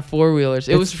 4-wheelers.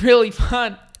 It was really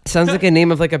fun. Sounds like a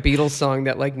name of like a Beatles song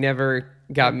that like never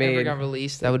got made. Never got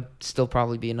released. That would still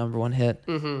probably be a #1 hit.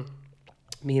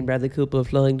 Mm-hmm. Me and Bradley Cooper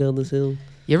flying down this hill.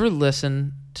 You ever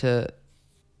listen to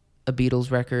a Beatles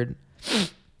record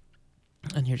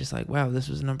and you're just like, wow, this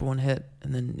was a #1 hit,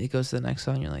 and then it goes to the next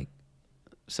song, and you're like,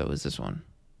 so is this one?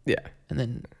 Yeah. And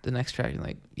then the next track, you're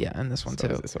like, yeah, and this one too.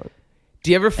 This one.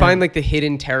 Do you ever find like the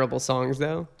hidden terrible songs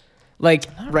though? Like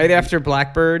right after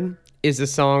Blackbird is a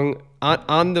song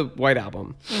on the White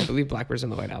Album. I believe Blackbird's on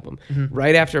the White Album. Mm-hmm.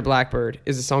 Right after Blackbird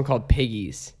is a song called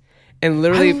Piggies. And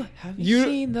literally, have you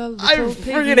seen the I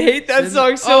freaking hate that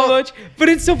song so much. But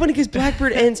it's so funny because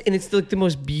Blackbird ends and it's like the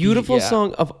most beautiful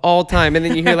song of all time. And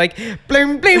then you hear like,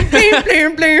 blim, blim, blim,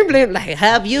 blim, blim, blim. Like,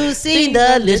 have you seen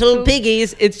the little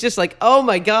piggies? It's just like, oh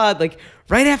my God. Like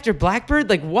right after Blackbird,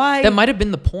 like why? That might have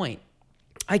been the point.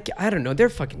 I don't know. They're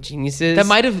fucking geniuses.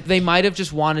 They might have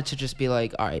just wanted to just be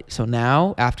like, all right, so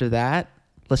now after that,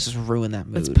 let's just ruin that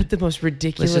mood. Let's put the most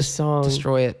ridiculous song.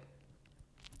 Destroy it.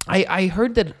 I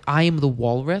heard that I Am the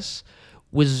Walrus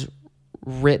was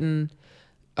written,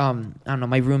 I don't know,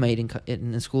 my roommate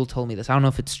in school told me this. I don't know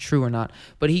if it's true or not,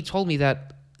 but he told me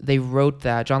that they wrote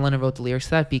that, John Lennon wrote the lyrics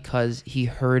to that because he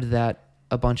heard that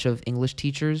a bunch of English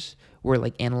teachers were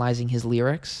like analyzing his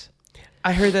lyrics.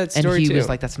 I heard that story too. And he was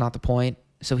like, that's not the point.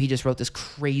 So he just wrote this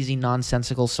crazy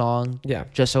nonsensical song,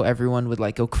 just so everyone would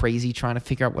like go crazy trying to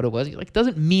figure out what it was. Like, it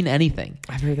doesn't mean anything.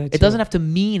 I've heard that too. It doesn't have to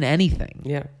mean anything.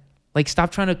 Yeah. Like,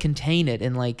 stop trying to contain it.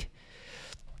 And like,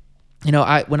 you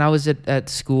know, when I was at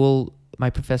school, my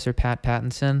professor, Pat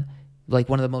Pattinson, like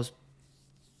one of the most,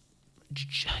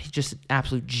 just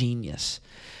absolute genius.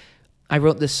 I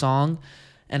wrote this song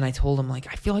and I told him like,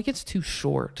 I feel like it's too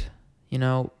short, you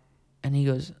know? And he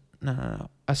goes, no.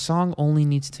 A song only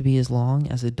needs to be as long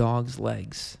as a dog's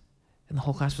legs. And the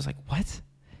whole class was like, what?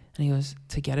 And he goes,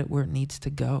 to get it where it needs to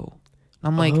go. And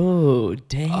I'm like, oh,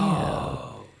 damn.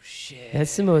 Oh, shit.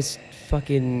 That's the most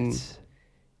fucking,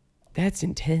 that's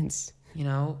intense. You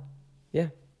know? Yeah.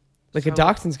 Like a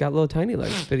dachshund's got little tiny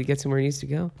legs, but he gets him where he needs to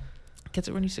go. Gets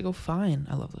it where it needs to go, fine.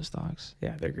 I love those dogs.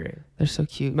 Yeah, they're great. They're so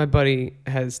cute. My buddy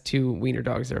has 2 wiener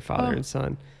dogs that are father and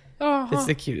son. It's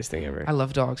the cutest thing ever. I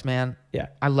love dogs, man. Yeah.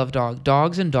 I love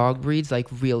dogs and dog breeds like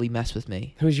really mess with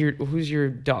me. Who's your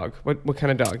dog? What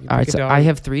kind of dog? All right, so I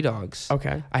have 3 dogs.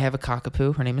 Okay. I have a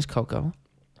cockapoo. Her name is Coco.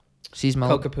 She's my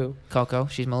Cockapoo. Coco.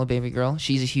 She's my little baby girl.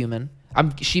 She's a human.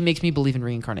 She makes me believe in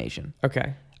reincarnation.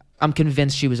 Okay. I'm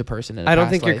convinced she was a person in a I don't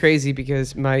past think life. you're crazy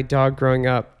because my dog growing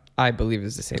up, I believe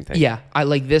is the same thing. Yeah, I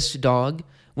like this dog.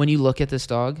 When you look at this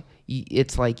dog,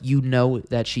 it's like you know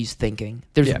that she's thinking.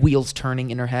 There's wheels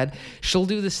turning in her head. She'll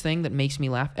do this thing that makes me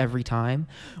laugh every time,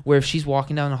 where if she's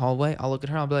walking down the hallway, I'll look at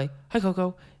her, I'll be like, hi,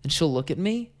 Coco. And she'll look at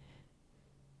me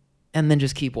and then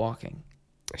just keep walking.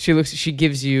 She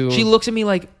looks at me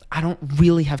like, I don't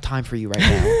really have time for you right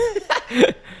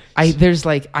now.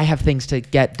 I have things to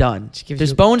get done.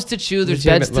 There's bones to chew. There's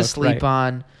beds to sleep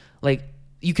on. Like,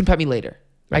 you can pet me later.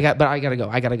 Right. I gotta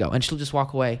go. And she'll just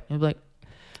walk away. And be like,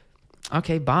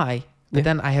 okay, bye. But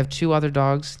then I have 2 other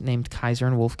dogs named Kaiser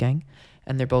and Wolfgang,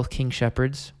 and they're both King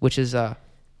Shepherds, which is a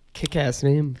kick-ass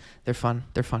name. They're fun.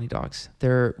 They're funny dogs.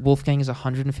 Wolfgang is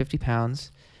 150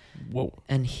 pounds. Whoa.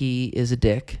 And he is a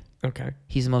dick. Okay.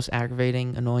 He's the most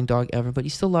aggravating, annoying dog ever, but you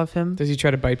still love him. Does he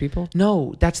try to bite people?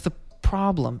 No, that's the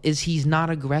problem, is he's not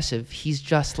aggressive. He's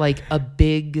just like a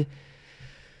big...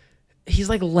 He's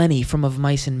like Lenny from Of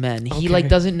Mice and Men. He like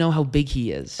doesn't know how big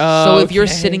he is. So if you're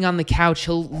sitting on the couch,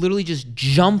 he'll literally just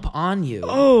jump on you.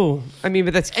 Oh, I mean,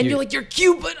 but that's cute. And you're like, you're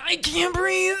cute, but I can't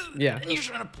breathe. Yeah. And you're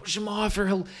trying to push him off,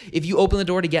 or if you open the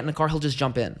door to get in the car, he'll just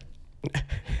jump in.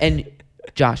 And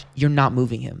Josh, you're not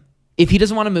moving him. If he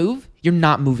doesn't want to move, you're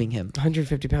not moving him.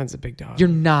 150 pounds is a big dog. You're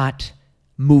not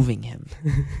moving him.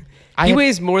 He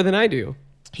weighs more than I do.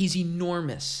 He's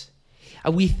enormous.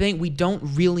 We don't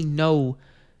really know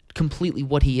completely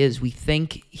what he is. We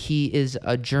think he is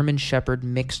a German Shepherd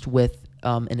mixed with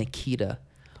an Akita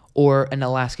or an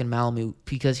Alaskan Malamute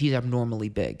because he's abnormally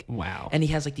big. Wow. And he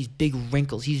has like these big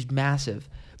wrinkles. He's massive.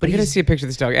 But I'm going to see a picture of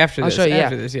this dog after this. I'll show you,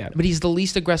 after this, yeah. But he's the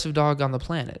least aggressive dog on the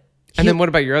planet. And then what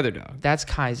about your other dog? That's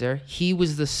Kaiser. He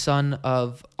was the son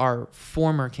of our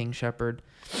former King Shepherd,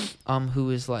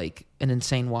 who is like an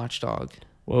insane watchdog.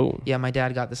 Whoa. Yeah, my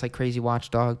dad got this like crazy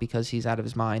watchdog because he's out of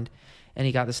his mind. And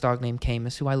he got this dog named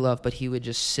Camus, who I love, but he would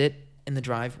just sit in the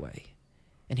driveway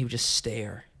and he would just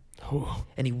stare. Oh.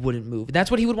 And he wouldn't move. And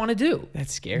that's what he would want to do.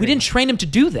 That's scary. We didn't train him to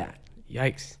do that.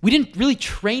 Yikes. We didn't really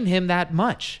train him that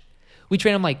much. We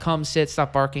trained him like come, sit,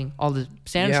 stop barking, all the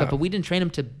standard stuff, but we didn't train him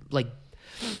to like,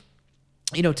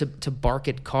 you know, to bark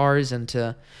at cars and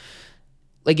to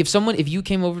like if you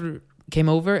came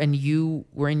over and you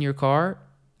were in your car,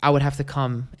 I would have to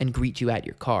come and greet you at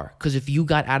your car. Because if you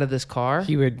got out of this car,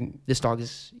 this dog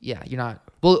is, you're not.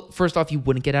 Well, first off, you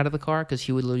wouldn't get out of the car because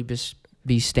he would literally just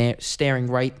be staring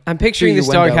right. I'm picturing this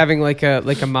dog having like a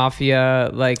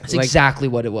mafia That's exactly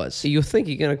what it was. You think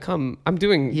you're gonna come? I'm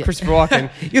doing Christopher Walken.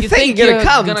 You think you're gonna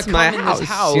come to my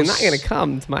house? You're not gonna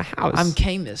come to my house. I'm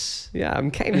Camus. Yeah,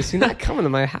 I'm Camus. You're not coming to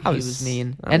my house. He was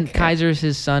mean. And Kaiser's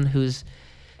his son,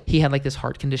 he had like this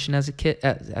heart condition as a kid.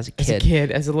 As a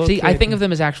little kid. See, I think of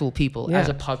them as actual people. Yeah. As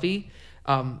a puppy,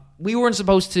 we weren't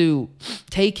supposed to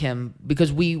take him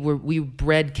because we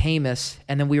bred Camus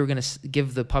and then we were going to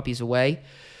give the puppies away.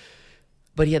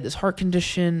 But he had this heart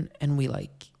condition and we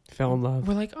like fell in love.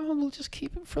 We're like, oh, we'll just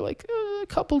keep him for like a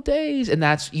couple days. And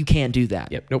you can't do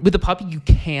that. Yep. Nope. With the puppy, you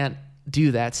can't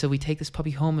do that. So we take this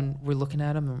puppy home and we're looking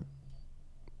at him and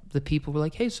the people were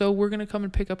like, hey, so we're going to come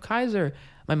and pick up Kaiser.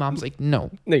 My mom's like,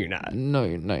 no. No, you're not. No,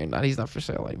 you're not. He's not for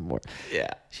sale anymore.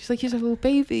 Yeah. She's like, he's a little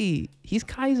baby. He's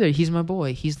Kaiser. He's my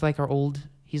boy. He's like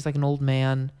he's like an old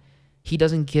man. He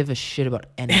doesn't give a shit about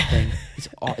anything.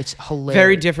 It's hilarious.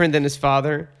 Very different than his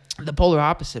father. The polar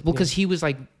opposite. Well, because he was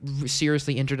like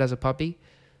seriously injured as a puppy.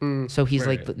 So he's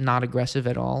like not aggressive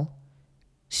at all.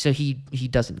 So he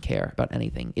doesn't care about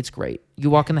anything. It's great. You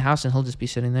walk in the house and he'll just be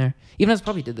sitting there. Even as a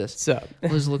puppy did this. What's up?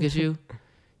 He'll just look at you.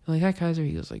 You're like, hi, Kaiser.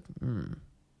 He goes like, And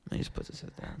he just puts his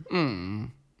head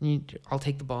down. I'll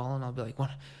take the ball and I'll be like,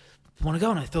 want to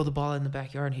go? And I throw the ball in the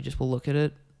backyard and he just will look at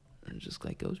it and it just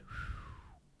like goes.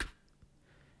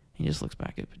 He just looks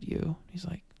back at you. He's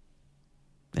like,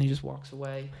 and he just walks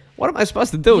away. What am I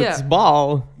supposed to do with this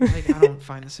ball? Like, I don't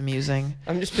find this amusing.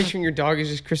 I'm just picturing your dog is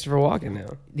just Christopher Walken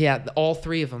now. Yeah, all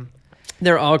three of them.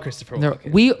 They're all Christopher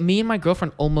Walken. Me and my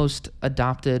girlfriend almost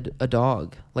adopted a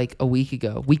dog like a week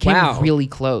ago. We came really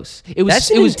close. It was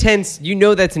intense. You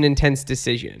know that's an intense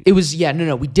decision. It was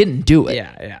no. We didn't do it.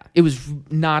 Yeah. It was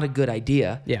not a good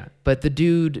idea. Yeah. But the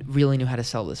dude really knew how to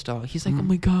sell this dog. He's like, oh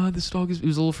my god, this dog it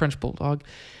was a little French bulldog.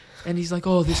 And he's like,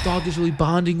 oh, this dog is really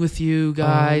bonding with you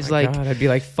guys. Oh my God. I'd be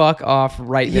like, fuck off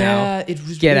right now. Yeah,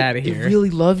 get out of here. It really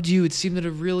loved you. It seemed that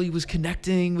it really was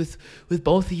connecting with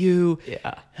both of you.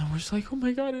 Yeah. And we're just like, oh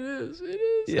my God, it is.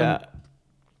 Yeah. And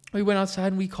we went outside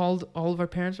and we called all of our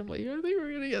parents. I'm like, I think we're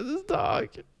going to get this dog.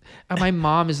 And my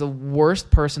mom is the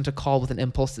worst person to call with an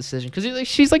impulse decision because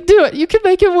she's like, do it. You can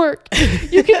make it work.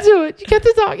 You can do it. You get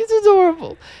the dog. It's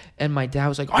adorable. And my dad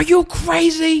was like, are you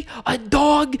crazy? A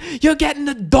dog? You're getting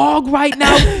a dog right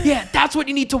now? Yeah, that's what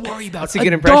you need to worry about. That's a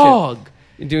good impression. Dog.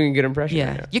 You're doing a good impression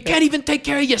right now. You can't even take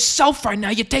care of yourself right now.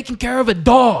 You're taking care of a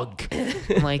dog.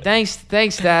 I'm like, thanks,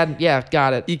 Dad. Yeah,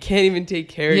 got it. You can't even take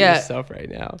care of yourself right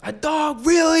now. A dog?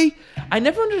 Really? I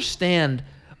never understand.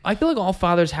 I feel like all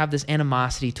fathers have this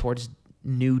animosity towards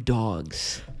new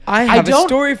dogs. I have a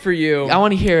story for you. I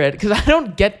want to hear it because I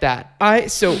don't get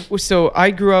that. So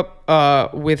I grew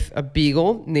up with a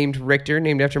beagle named Richter,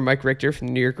 named after Mike Richter from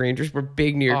the New York Rangers. We're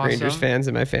big New York Rangers fans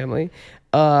in my family.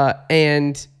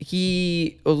 And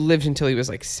he lived until he was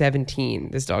like 17.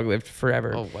 This dog lived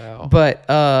forever. Oh, wow.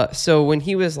 But so when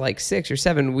he was like 6 or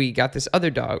 7, we got this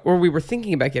other dog, or we were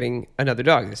thinking about getting another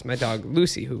dog. This is my dog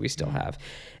Lucy, who we still have.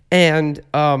 And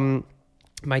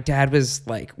my dad was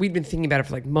like, we'd been thinking about it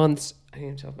for like months.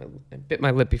 I bit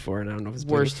my lip before, and I don't know if it's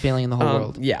worst feeling in the whole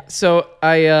world. Yeah. So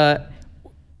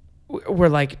we're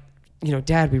like,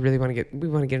 Dad, we want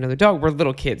to get another dog. We're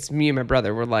little kids. Me and my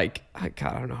brother were like,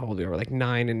 God, I don't know how old we were. We're like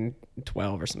 9 and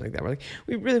 12 or something like that. We're like,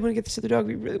 we really want to get this other dog.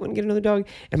 We really want to get another dog.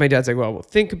 And my dad's like, well, we'll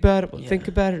think about it. Think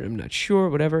about it. I'm not sure,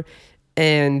 whatever.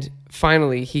 And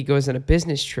finally, he goes on a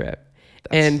business trip.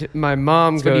 And my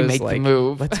mom goes like,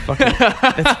 let's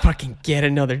fucking get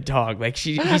another dog. Like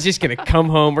he's just going to come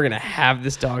home. We're going to have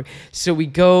this dog. So we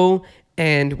go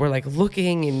and we're like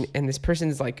looking and this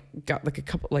person's like got like a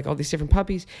couple, like all these different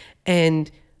puppies.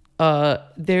 And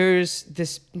there's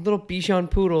this little Bichon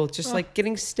poodle just like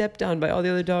getting stepped on by all the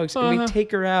other dogs. And we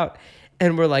take her out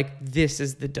And we're like, this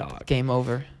is the dog. Game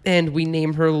over. And we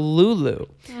name her Lulu.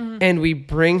 And we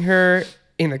bring her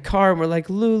in the car and we're like,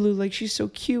 Lulu, like, she's so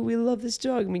cute. We love this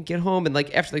dog. And we get home and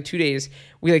like after like 2 days,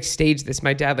 we like stage this.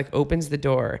 My dad like opens the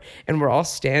door and we're all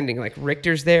standing, like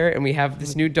Richter's there and we have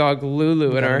this new dog,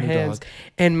 Lulu, in our hands.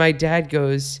 And my dad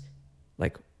goes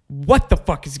like, what the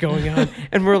fuck is going on?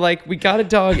 And we're like, we got a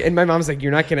dog. And my mom's like,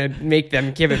 you're not going to make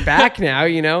them give it back now,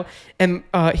 you know? And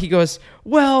he goes,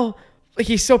 well, like,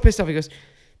 he's so pissed off. He goes,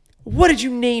 what did you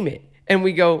name it? And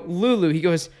we go, Lulu. He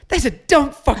goes, that's a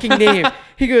dumb fucking name.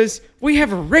 He goes, we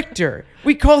have Richter.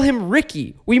 We call him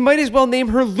Ricky. We might as well name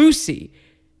her Lucy.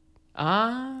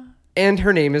 And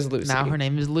her name is Lucy. Now her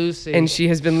name is Lucy. And she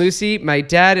has been Lucy. My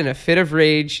dad, in a fit of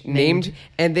rage, named,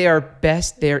 and they are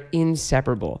best. They're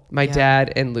inseparable. My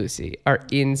dad and Lucy are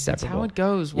inseparable. That's how it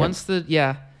goes. Once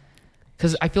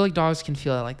because I feel like dogs can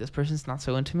feel like this person's not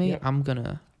so into me. I'm going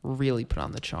to really put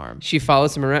on the charm. She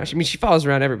follows him around. I mean, she follows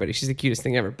around everybody. She's the cutest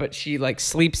thing ever. But she like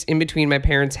sleeps in between my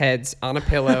parents' heads on a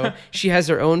pillow. She has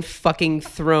her own fucking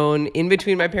throne in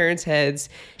between my parents' heads.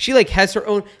 She like has her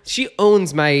own. She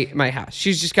owns my house.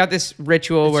 She's just got this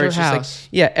ritual where it's just like,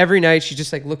 yeah, every night she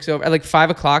just like looks over at like 5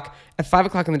 o'clock. At 5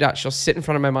 o'clock on the dot, she'll sit in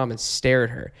front of my mom and stare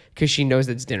at her because she knows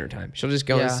that it's dinner time. She'll just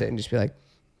go and sit and just be like,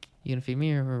 "You gonna feed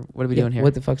me, or what are we doing here?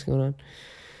 What the fuck's going on?"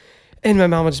 And my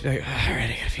mom will just be like, all right,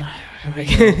 I gotta feed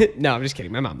you. Like, no, I'm just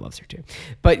kidding. My mom loves her too.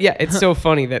 But yeah, it's so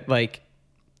funny that like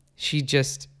she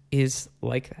just is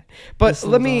like that. But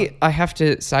I have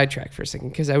to sidetrack for a second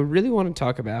because I really want to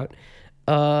talk about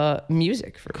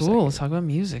music for a second. Cool. Let's talk about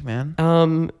music, man.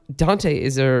 Dante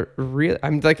is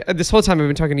I'm like, this whole time I've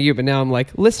been talking to you, but now I'm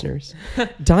like, listeners,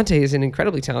 Dante is an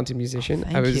incredibly talented musician.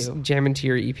 I was jamming to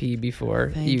your EP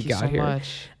before you got here.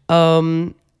 Much.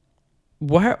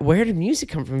 Where did music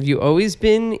come from? Have you always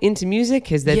been into music?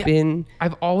 Has that been...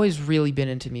 I've always really been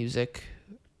into music.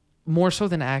 More so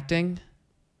than acting,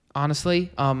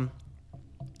 honestly. I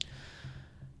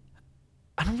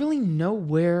don't really know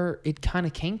where it kind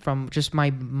of came from. Just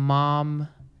my mom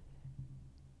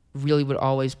really would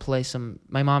always play some...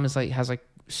 My mom has like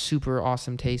super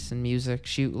awesome taste in music.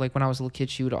 She, like, when I was a little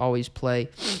kid, she would always play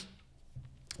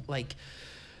like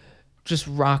just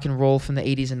rock and roll from the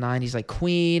 80s and 90s, like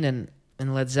Queen and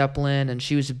Led Zeppelin, and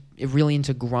she was really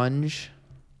into grunge.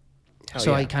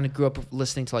 I kind of grew up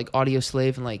listening to like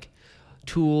Audioslave and like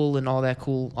Tool and all that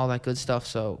good stuff.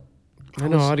 So I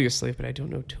know Audioslave, but I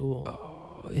don't know Tool.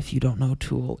 Oh, if you don't know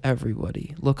Tool,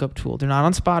 everybody look up Tool. They're not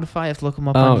on Spotify. You have to look them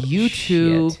up on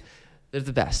YouTube. Shit. They're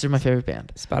the best. They're my favorite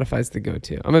band. Spotify's the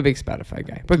go-to. I'm a big Spotify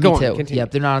guy. But Me go too. on, continue.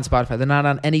 Yep, they're not on Spotify. They're not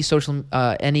on any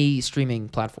any streaming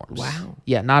platforms. Wow.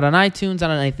 Yeah, not on iTunes,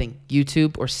 not on anything.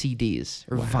 YouTube or CDs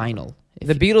or vinyl.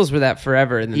 The Beatles were that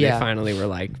forever, and then they finally were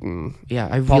like, Paul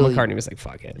McCartney was like,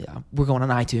 fuck it. Yeah, we're going on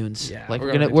iTunes. Yeah, like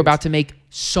we're about to make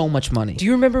so much money. Do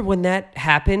you remember when that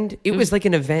happened? It was like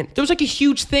an event. There was like a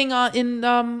huge thing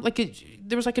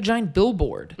there was like a giant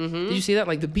billboard. Mm-hmm. Did you see that?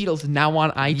 Like the Beatles now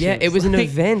on iTunes. Yeah, it was an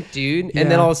event, dude. Yeah. And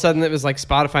then all of a sudden it was like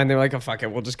Spotify, and they were like, oh fuck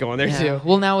it, we'll just go on there too.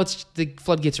 Well, now it's the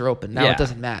floodgates are open. Now it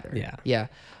doesn't matter. Yeah. Yeah.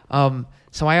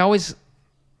 So I was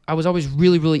always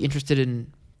really, really interested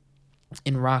in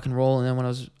rock and roll, and then when I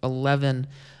was 11,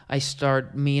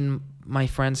 me and my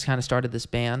friends kind of started this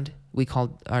band. We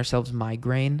called ourselves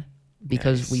Migraine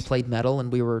because we played metal and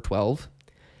we were 12.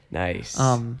 Nice.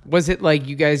 Was it like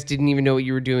you guys didn't even know what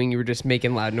you were doing? You were just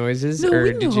making loud noises? No,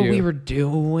 we knew what we were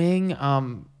doing.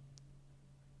 Everyone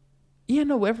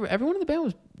in the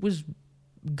band was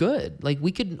good. Like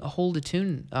we could hold a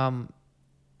tune.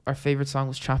 Our favorite song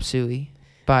was Chop Suey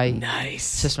by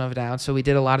System of a Down. So we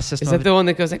did a lot of System of a Down. Is that the one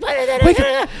that goes like, wake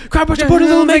up, cry about your board, a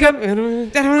little makeup. You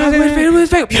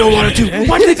don't want to.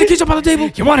 Why do you think the kids up on the table?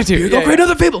 You wanted to. You go create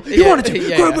another fable. You wanted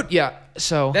to. Yeah.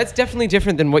 So that's definitely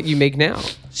different than what you make now.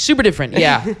 Super different.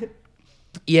 Yeah.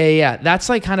 Yeah. That's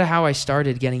like kind of how I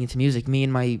started getting into music. Me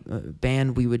and my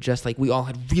band, we would just like, we all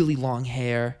had really long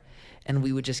hair, and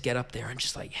we would just get up there and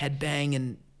just like headbang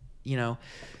and, you know.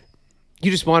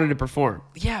 You just wanted to perform.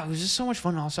 Yeah, it was just so much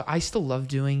fun. Also, I still love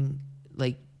doing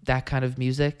like that kind of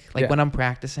music. Like when I'm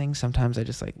practicing, sometimes I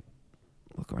just like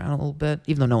look around a little bit,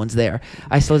 even though no one's there.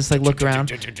 I still just like look around,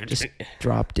 just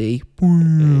drop D.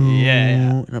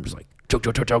 Yeah. And I'm just like, chug.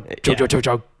 And I'm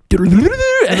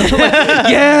like,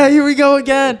 yeah, here we go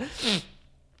again.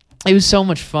 It was so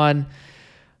much fun.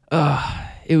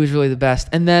 It was really the best.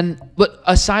 And then, but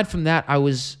aside from that, I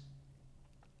was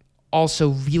also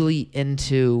really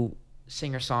into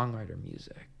singer-songwriter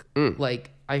music.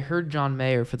 Like I heard John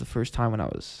Mayer for the first time when I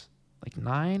was like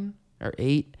 9 or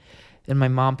 8, and my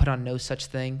mom put on No Such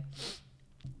Thing,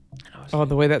 Oh,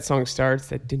 the way that song starts.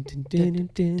 That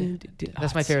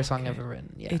that's my favorite song ever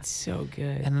written. Yeah, it's so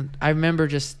good. And I remember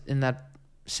just in that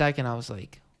second, I was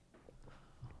like,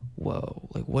 "Whoa!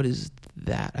 Like, what is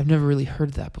that? I've never really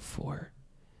heard that before."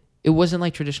 It wasn't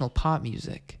like traditional pop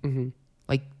music. Mm-hmm.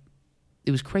 Like,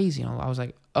 it was crazy. I was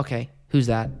like, "Okay, who's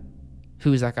that?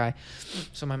 Who is that guy?"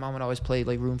 So my mom would always play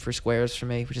like "Room for Squares" for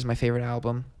me, which is my favorite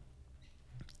album,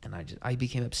 and I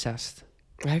became obsessed.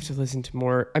 I have to listen to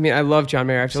more. I mean, I love John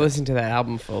Mayer. I have to listen to that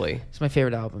album fully. It's my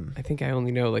favorite album. I think I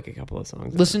only know like a couple of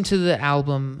songs. Listen to the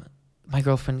album. My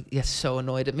girlfriend gets so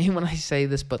annoyed at me when I say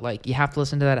this, but like you have to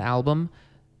listen to that album.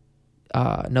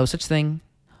 No Such Thing,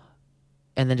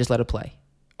 and then just let it play.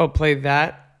 Oh, play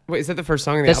that. Wait, is that the first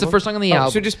song on the That's album? the first song on the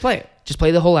album. So just play it. Just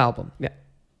play the whole album. Yeah.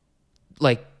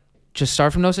 Like, just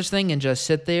start from No Such Thing and just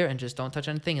sit there and just don't touch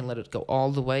anything and let it go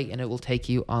all the way, and it will take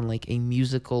you on like a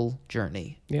musical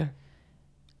journey. Yeah.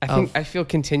 I feel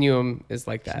Continuum is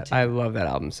like that. Continuum. I love that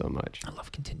album so much. I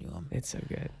love Continuum. It's so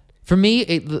good. For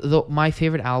me, my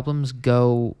favorite albums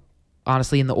go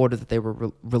honestly in the order that they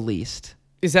were released.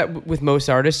 Is that with most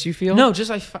artists you feel? No,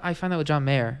 just I find that with John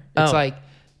Mayer. It's like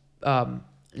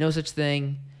No Such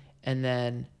Thing, and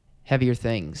then Heavier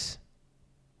Things,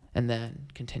 and then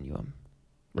Continuum,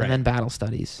 right. And then Battle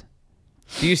Studies.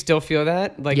 Do you still feel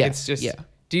that? Like it's just. Yeah.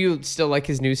 Do you still like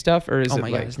his new stuff, or is it? Oh my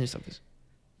god, his new stuff is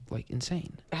like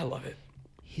insane. I love it.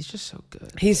 He's just so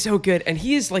good. He's so good, and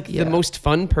he is like the most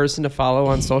fun person to follow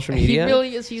on social media. He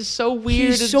really is. He's so weird.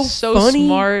 He's so funny.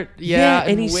 Smart. Yeah,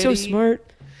 and he's so smart.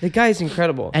 The guy's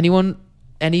incredible.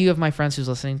 Any of my friends who's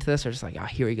listening to this are just like,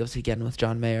 here he goes again with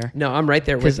John Mayer. No, I'm right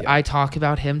there with you. Because I talk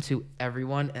about him to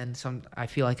everyone, and I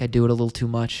feel like I do it a little too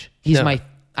much.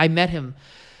 I met him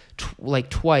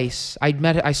twice.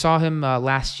 I saw him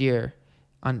last year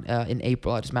in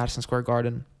April at Madison Square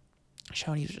Garden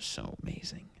show, and he was just so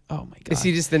amazing. Oh my god! Is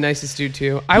he just the nicest dude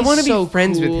too? I want to be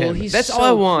friends with him. That's all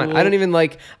I want. Cool. I don't even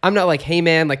like. I'm not like, hey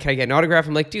man, like, can I get an autograph?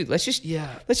 I'm like, dude, let's just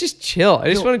chill. I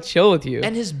just want to chill with you.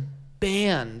 And his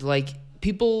band, like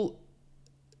people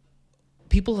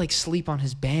like sleep on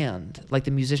his band, like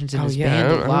the musicians in his band.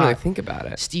 I don't really think about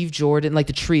it. Steve Jordan, like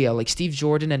the trio, like Steve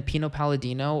Jordan and Pino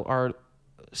Palladino are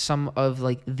some of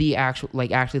like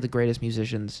actually the greatest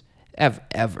musicians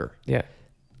ever. Yeah.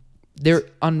 They're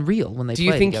unreal when they play. Do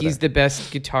you think together. he's the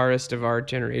best guitarist of our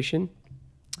generation?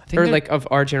 I think or like of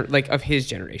of his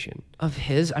generation? Of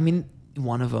his? I mean,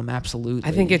 one of them, absolutely.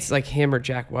 I think it's like him or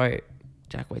Jack White.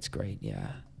 Jack White's great, yeah.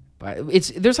 But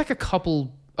there's like a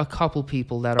couple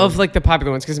people that are of like the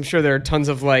popular ones, because I'm sure there are tons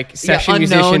of like session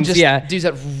unknown, musicians, dudes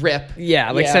that rip,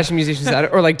 session musicians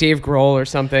or like Dave Grohl or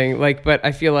something. Like, but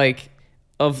I feel like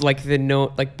of like the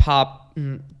note like pop.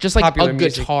 Just like a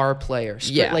music. Guitar player,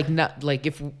 like not like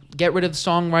if get rid of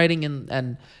songwriting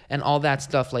and all that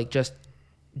stuff, like just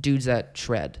dudes that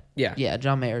shred. Yeah.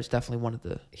 John Mayer is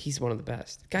definitely he's one of the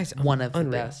best guys. One of unreal.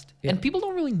 the best, and people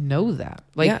don't really know that.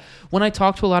 Like when I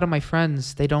talk to a lot of my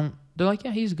friends, they're like,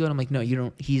 yeah, he's good. I'm like, no, you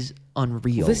don't. He's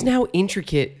unreal. Well, listen how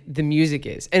intricate the music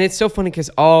is, and it's so funny because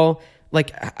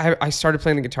I started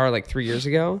playing the guitar like 3 years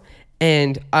ago.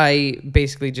 And I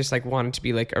basically just like wanted to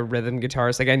be like a rhythm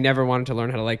guitarist. Like I never wanted to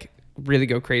learn how to like really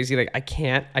go crazy. Like I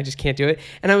just can't do it.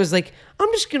 And I was like,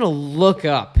 I'm just going to look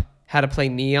up how to play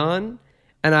Neon.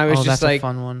 And I was just that's like, a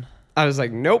fun one. I was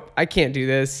like, nope, I can't do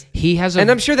this. And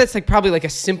I'm sure that's like probably like a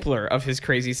simpler of his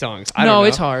crazy songs. I don't know.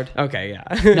 It's hard. Okay.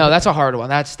 Yeah. No, that's a hard one.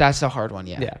 That's a hard one.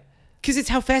 Yeah. Yeah. Because it's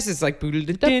how fast it's like, like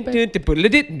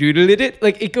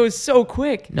it goes so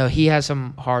quick. No, he has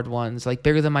some hard ones. Like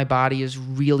Bigger Than My Body is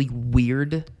really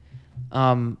weird.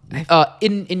 In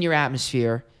Your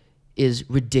Atmosphere is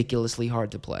ridiculously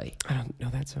hard to play. I don't know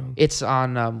that song. It's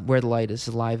on Where the Light Is,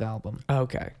 the live album. Oh,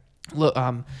 okay. Look,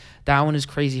 that one is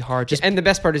crazy hard. And the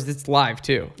best part is it's live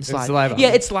too. It's live. Album. Yeah,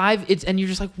 it's live. And you're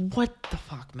just like, what the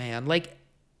fuck, man? Like,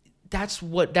 that's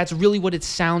really what it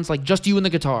sounds like. Just you and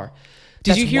the guitar.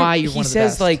 Did you hear? Why you're he one of the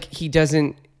says best. Like he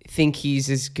doesn't think he's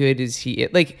as good as he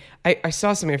is. Like I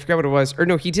saw something, I forgot what it was, or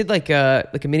no, he did like a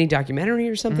mini documentary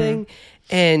or something,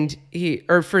 and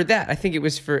for that I think it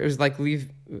was like Leave.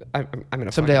 I'm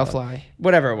gonna Someday I'll Fly.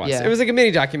 Whatever it was, it was like a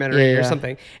mini documentary or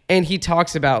something, and he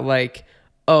talks about like,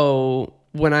 oh,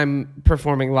 when I'm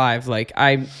performing live, like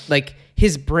I'm like.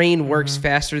 His brain works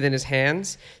faster than his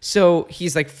hands. So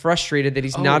he's like frustrated that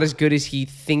he's not as good as he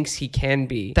thinks he can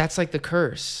be. That's like the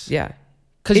curse. Yeah.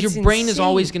 Because your brain is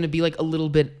always going to be like a little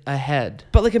bit ahead.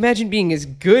 But like imagine being as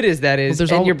good as that is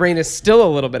and your brain is still a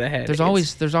little bit ahead. There's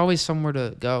always somewhere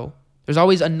to go. There's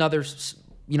always another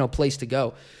place to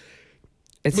go.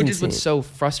 Which is what's so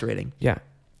frustrating. Yeah.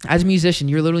 As a musician,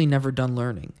 you're literally never done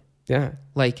learning. Yeah.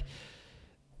 Like,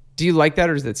 do you like that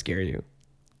or does that scare you?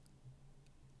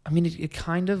 I mean, it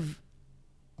kind of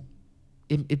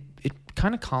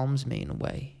calms me in a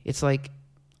way. It's like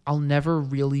I'll never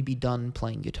really be done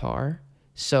playing guitar,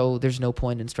 so there's no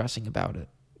point in stressing about it.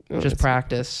 Just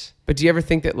practice. But do you ever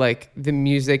think that like the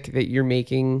music that you're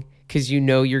making, because you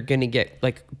know you're gonna get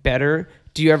like better,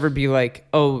 do you ever be like,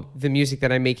 oh, the music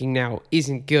that I'm making now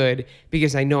isn't good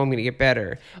because I know I'm gonna get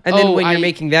better? And then when you're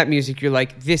making that music, you're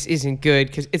like, this isn't good,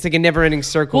 because it's like a never-ending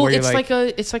circle. Well,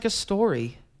 where it's like a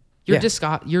story. Your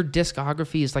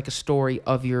discography is like a story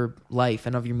of your life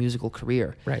and of your musical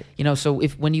career. Right. You know, so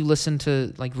when you listen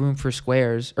to like Room for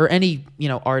Squares or any,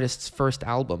 artist's first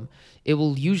album, it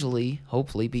will usually,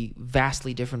 hopefully, be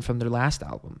vastly different from their last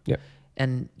album. Yep.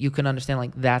 And you can understand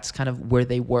like that's kind of where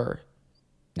they were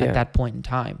at that point in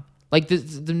time. Like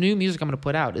the new music I'm going to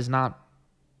put out is not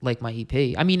like my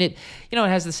EP. I mean, it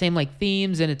has the same like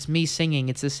themes and it's me singing.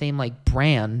 It's the same like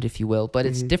brand, if you will, but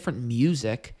it's different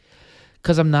music.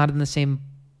 Because I'm not in the same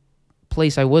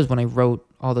place I was when I wrote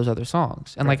all those other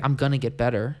songs. And, I'm going to get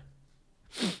better.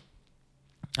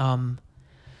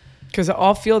 Because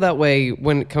I'll feel that way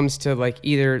when it comes to,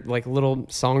 either, little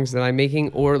songs that I'm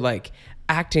making or,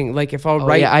 acting. If I'll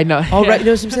write... Yeah, I know. I'll write...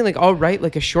 No, so I'm saying, I'll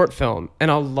write, a short film, and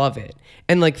I'll love it.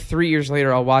 And, 3 years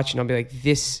later, I'll watch it, and I'll be like,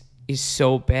 this is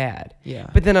so bad. Yeah.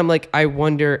 But then I'm like, I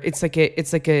wonder... It's like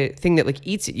a thing that,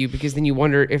 eats at you, because then you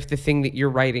wonder if the thing that you're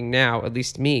writing now, at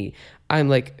least me... I'm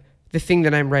like, the thing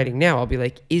that I'm writing now, I'll be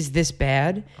like, is this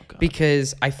bad? Oh,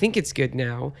 because I think it's good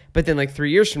now. But then 3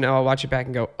 years from now, I'll watch it back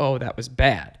and go, oh, that was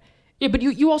bad. Yeah, but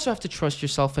you also have to trust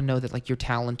yourself and know that you're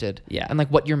talented. Yeah. And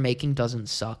what you're making doesn't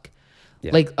suck.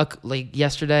 Yeah. Like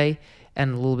yesterday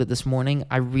and a little bit this morning,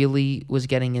 I really was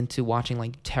getting into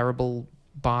watching terrible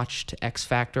botched X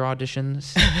Factor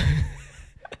auditions.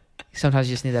 Sometimes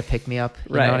you just need that pick me up.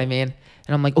 You know what I mean?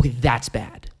 And I'm like, okay, that's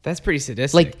bad. That's pretty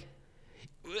sadistic.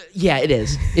 Yeah, it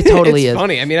is. It totally it's is.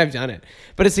 Funny. I mean, I've done it.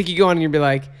 But it's you go on and you'll be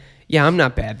like, yeah, I'm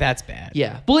not bad. That's bad.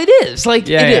 Yeah. Well, it is. It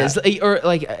is. Or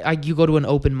you go to an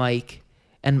open mic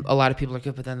and a lot of people are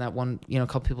good, but then that one, a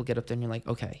couple people get up there and you're like,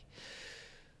 okay,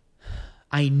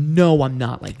 I know I'm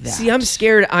not like that. See, I'm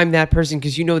scared I'm that person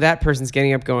because that person's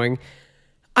getting up going,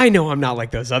 I know I'm not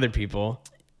like those other people.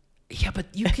 Yeah, but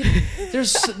you can,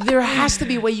 there has to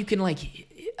be a way you can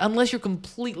unless you're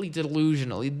completely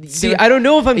delusional. See, I don't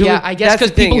know if I'm delusional. Yeah, I guess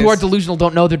because people who are delusional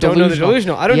don't know they're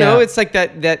delusional. I don't know. It's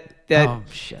that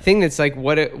shit. thing that's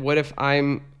what if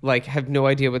I'm have no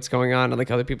idea what's going on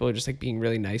and other people are just being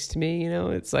really nice to me,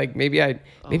 It's maybe I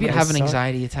have an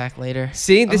anxiety attack later.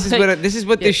 See, this is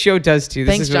what this show does to you.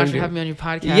 Thanks, Josh, for having me on your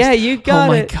podcast. Yeah, you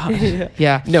got it. Oh my god.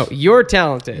 Yeah. No, you're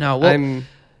talented. No, well,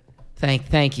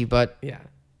 thank you, but yeah.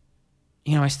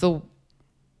 I still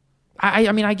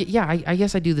I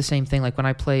guess I do the same thing. When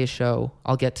I play a show,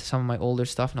 I'll get to some of my older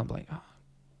stuff and I'll be like, oh,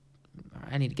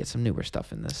 I need to get some newer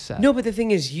stuff in this set. No, but the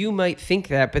thing is, you might think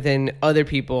that, but then other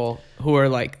people who are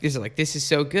this is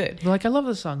so good. They're like, I love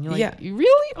this song. You're like, you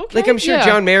really? Okay. I'm sure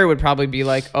John Mayer would probably be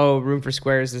like, oh, Room for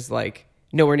Squares is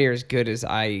nowhere near as good as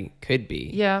I could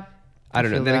be. Yeah. I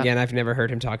don't know. Then again, I've never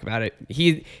heard him talk about it.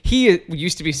 He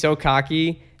used to be so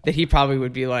cocky that he probably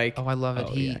would be like, oh, I love it.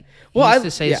 He used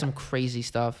to say some crazy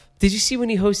stuff. Did you see when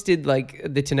he hosted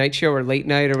the Tonight Show or Late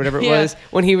Night or whatever it was?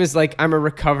 When he was like, I'm a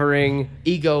recovering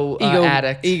ego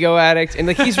addict. Ego addict. And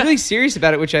he's really serious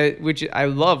about it, which I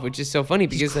love, which is so funny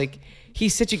because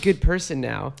he's such a good person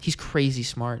now. He's crazy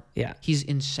smart. Yeah. He's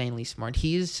insanely smart.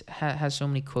 He has so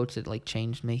many quotes that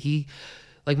changed me. He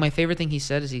my favorite thing he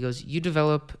said is he goes, you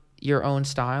develop your own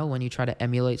style when you try to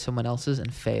emulate someone else's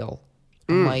and fail.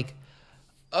 I'm like,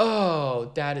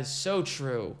 oh, that is so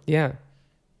true. Yeah.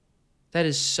 That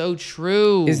is so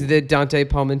true. Is the Dante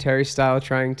Palminteri style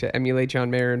trying to emulate John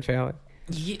Mayer and failing?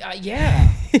 Yeah.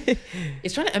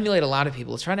 It's trying to emulate a lot of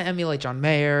people. It's trying to emulate John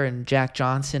Mayer and Jack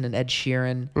Johnson and Ed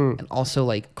Sheeran and also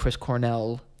Chris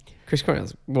Cornell. Chris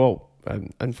Cornell's,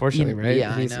 unfortunately, right?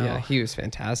 Yeah, I know. Yeah, he was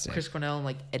fantastic. Chris Cornell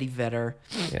and Eddie Vedder.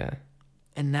 Yeah.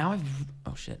 And now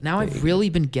I've really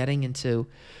been getting into,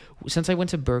 since I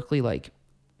went to Berkeley,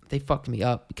 they fucked me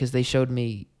up because they showed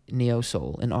me neo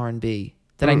soul and R&B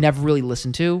that I never really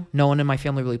listened to. No one in my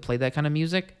family really played that kind of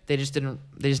music. They just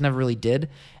never really did.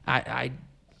 I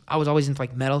was always into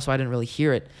metal, so I didn't really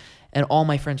hear it. And all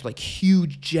my friends were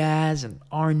huge jazz and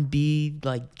R&B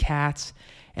cats,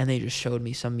 and they just showed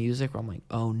me some music where I'm like,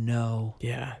 oh no.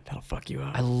 Yeah, that'll fuck you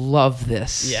up. I love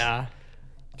this. Yeah.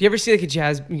 Do you ever see a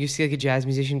jazz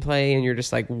musician play and you're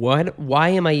just like, what? Why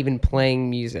am I even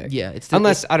playing music? Yeah.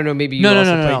 Unless, I don't know, maybe you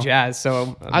play jazz.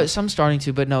 So I'm starting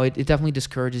to, but no, it definitely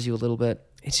discourages you a little bit.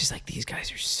 It's just these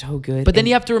guys are so good. But then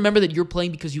you have to remember that you're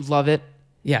playing because you love it.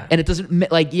 Yeah. And it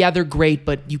doesn't, like, yeah, they're great,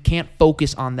 but you can't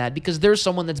focus on that because there's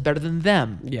someone that's better than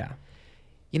them. Yeah.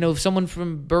 You know, if someone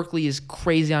from Berkeley is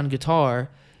crazy on guitar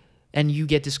and you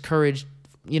get discouraged,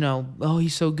 you know, oh,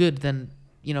 he's so good, then,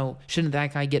 you know, shouldn't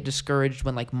that guy get discouraged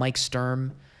when, like, Mike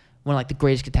Sturm, one of, like, the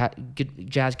greatest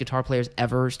jazz guitar players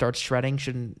ever, starts shredding?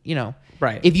 Shouldn't, you know.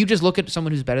 Right. If you just look at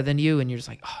someone who's better than you and you're just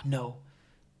like, oh, no,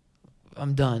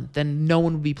 I'm done, then no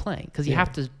one would be playing because you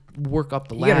have to work up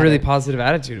the ladder. You got a really positive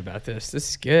attitude about this.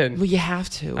 This is good. Well, you have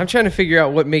to. I'm trying to figure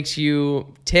out what makes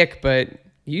you tick, but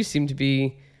you seem to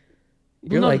be,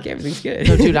 you're like, everything's good.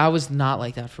 No, dude, I was not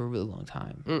like that for a really long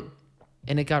time.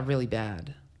 And it got really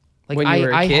bad. Like, when you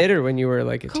were a kid or when you were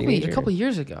like a teenager? A couple of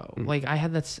years ago. Like, I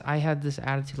had this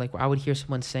attitude, like, where I would hear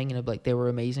someone sing and it'd be like, they were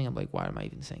amazing. I'm like, why am I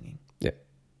even singing? Yeah.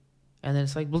 And then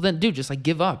it's like, well, then, dude, just, like,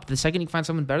 give up. The second you find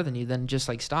someone better than you, then just,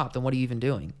 like, stop. Then what are you even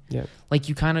doing? Yeah. Like,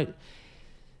 you kind of...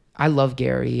 I love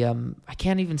Gary. I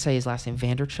can't even say his last name.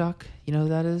 Vanderchuck. You know who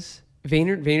that is?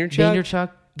 Vaynerchuk?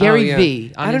 Vaynerchuk. Gary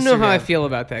V. On I don't know how Instagram. I feel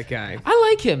about that guy. I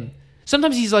like him.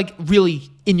 Sometimes he's, like, really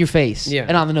in your face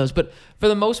and on the nose. But for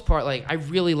the most part, like, I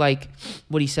really like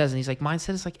what he says. And he's like, mindset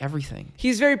is like everything.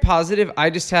 He's very positive.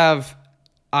 This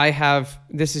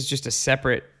is just a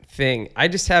separate thing. I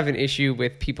just have an issue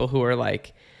with people who are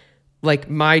like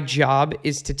my job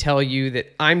is to tell you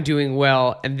that I'm doing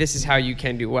well and this is how you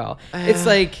can do well. It's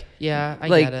like, yeah, I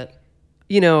like, get it.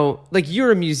 You know, like,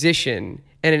 you're a musician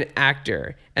and an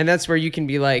actor, and that's where you can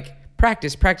be like,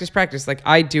 practice. Like,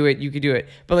 I do it, you could do it.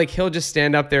 But, like, he'll just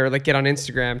stand up there, like, get on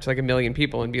Instagram to like 1 million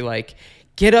people and be like,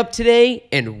 get up today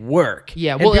and work.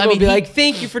 Yeah, and well, people I mean, will be like,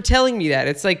 thank you for telling me that.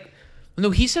 It's like, no,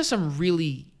 he says some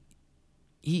really,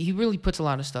 he really puts a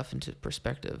lot of stuff into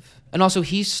perspective. And also,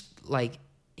 he's like,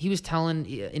 he was telling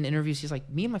in interviews, he's like,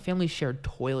 me and my family shared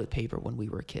toilet paper when we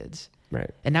were kids. right.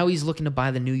 And now he's looking to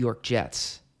buy the New York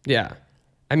Jets. Yeah.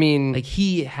 I mean, Like,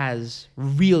 he has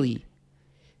really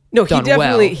no, done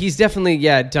he's definitely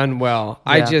done well.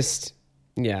 Yeah. I just,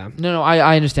 No,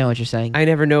 I understand what you're saying. I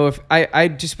never know if I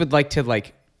just would like to,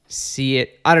 like, see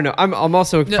it. I don't know. I'm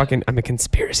also I'm a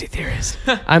conspiracy theorist.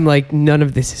 I'm like, none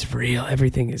of this is real.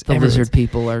 Everything is the lizard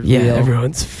people are real. real.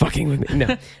 Everyone's fucking with me.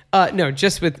 No, no,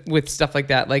 just with stuff like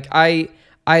that. Like, I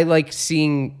like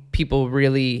seeing people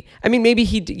really. I mean, maybe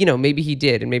he did,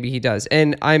 and maybe he does,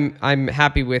 and I'm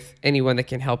happy with anyone that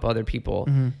can help other people.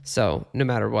 Mm-hmm. So no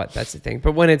matter what, that's the thing.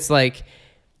 But when it's like,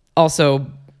 also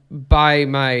buy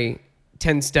my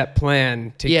 10-step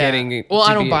plan to getting. Well,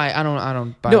 to I don't be- buy. I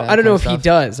don't buy. No, that I don't know kind if of he stuff.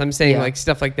 does. I'm saying, Yeah. like,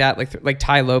 stuff like that, like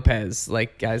Ty Lopez,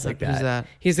 like guys like that. Who's that?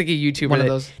 He's like a YouTuber. One of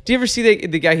those. Do you ever see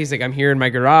the guy? He's like, I'm here in my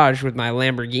garage with my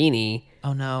Lamborghini.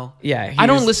 Oh no. Yeah, I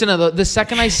don't listen to the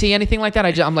second I see anything like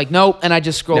that. I'm like, nope, and I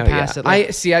just scroll past it.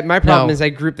 Like, My problem No. is I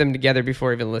group them together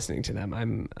before even listening to them.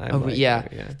 I'm like, yeah.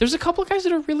 There's a couple of guys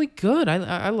that are really good.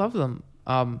 I love them.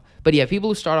 But yeah, people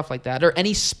who start off like that or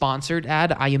any sponsored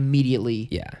ad, I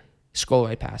immediately scroll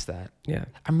right past that. Yeah.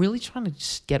 I'm really trying to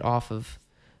just get off of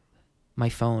my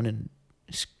phone and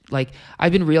like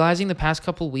I've been realizing the past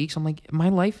couple of weeks. I'm like, my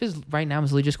life is right now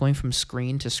is literally just going from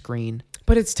screen to screen.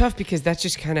 But it's tough because that's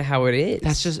just kind of how it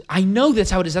is. I know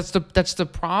that's how it is. That's the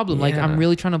problem. Like, I'm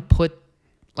really trying to put,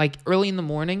 like, early in the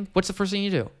morning. What's the first thing you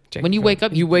do when you wake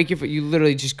up? You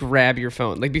literally just grab your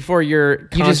phone, like, before your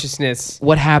consciousness.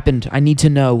 What happened? I need to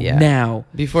know now.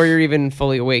 Before you're even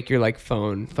fully awake, you're like,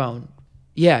 phone.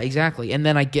 Yeah, exactly. And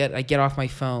then I get off my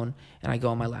phone and I go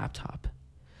on my laptop.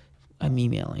 I'm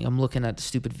emailing. I'm looking at the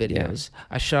stupid videos. Yeah.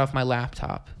 I shut off my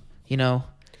laptop. You know,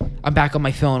 I'm back on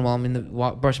my phone while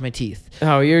I'm brushing my teeth.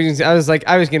 Oh,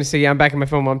 I was gonna say, I'm back on my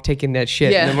phone while I'm taking that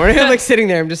shit in the morning. I'm like sitting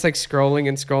there, I'm just like scrolling,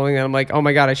 and I'm like, oh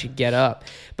my god, I should get up.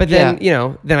 But then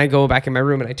then I go back in my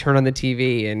room and I turn on the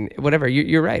TV and whatever.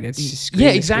 You're right. It's just screen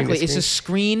to exactly. Screen to it's a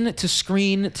screen to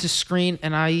screen to screen,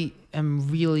 and I am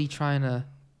really trying to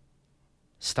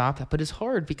stop that, but it's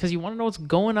hard because you want to know what's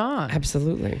going on.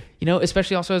 Absolutely. You know,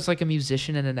 especially also as like a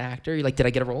musician and an actor, you're like, did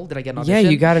I get a role? Did I get an audition? Yeah,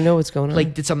 you got to know what's going on.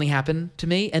 Like, did something happen to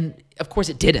me? And of course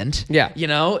it didn't. Yeah. You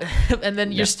know, and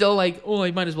then you're still like, oh, I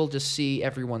might as well just see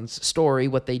everyone's story,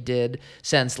 what they did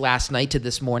since last night to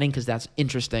this morning, because that's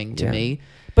interesting to me.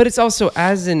 But it's also,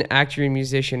 as an actor and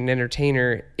musician and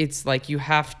entertainer, it's like you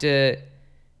have to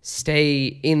stay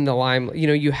in the limelight. You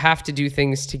know, you have to do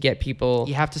things to get people.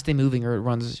 You have to stay moving or it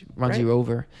runs you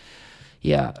over.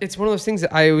 Yeah. It's one of those things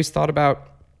that I always thought about.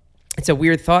 It's a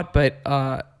weird thought, but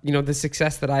you know, the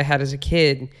success that I had as a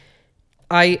kid,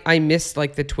 I missed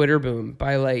like the Twitter boom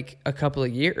by like a couple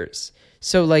of years.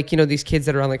 So like, you know, these kids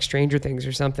that are on like Stranger Things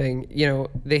or something, you know,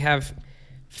 they have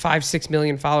 5-6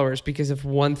 million followers because of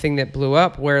one thing that blew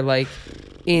up, where like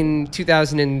in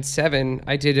 2007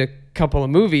 I did a couple of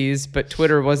movies, but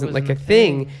Twitter wasn't like a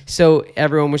thing. So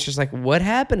everyone was just like, what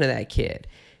happened to that kid?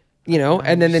 You know,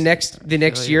 and then the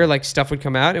next year, like stuff would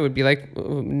come out. It would be like,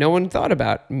 no one thought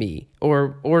about me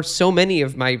or so many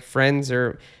of my friends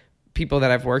or people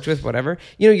that I've worked with, whatever.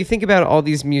 You know, you think about all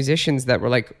these musicians that were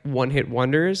like one-hit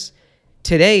wonders.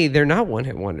 Today, they're not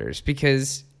one-hit wonders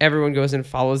because everyone goes and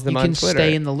follows them on Twitter. You can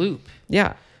stay in the loop.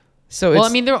 Yeah. So well, I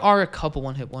mean, there are a couple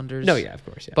one-hit wonders. No, yeah, of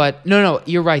course, yeah. But no,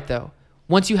 you're right though.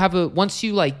 Once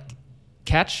you like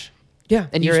catch, yeah,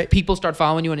 and people start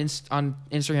following you on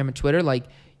Instagram and Twitter, like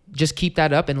just keep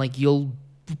that up, and like you'll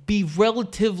be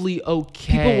relatively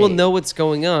okay. People will know what's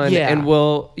going on, yeah. And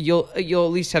you'll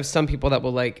at least have some people that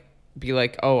will like be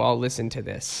like, oh, I'll listen to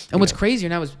this. And what's crazier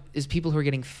now is people who are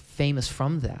getting famous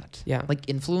from that. Yeah, like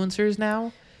influencers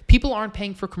now. People aren't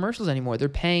paying for commercials anymore. They're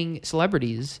paying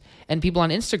celebrities and people on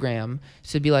Instagram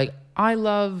to be like, I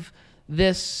love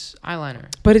this eyeliner.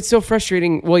 But it's so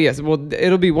frustrating. Well, yes. Well,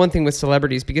 it'll be one thing with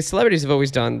celebrities because celebrities have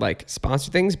always done like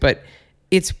sponsor things. But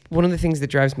it's one of the things that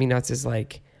drives me nuts is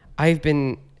like,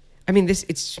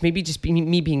 it's maybe just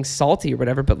me being salty or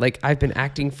whatever. But like I've been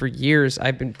acting for years.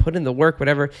 I've been put in the work,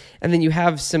 whatever. And then you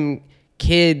have some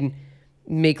kid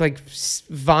make like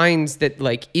vines that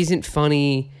like isn't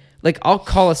funny. Like, I'll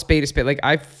call a spade a spade. Like,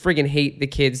 I friggin' hate the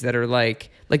kids that are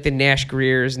like the Nash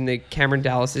Greers and the Cameron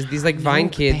Dallases. These like Vine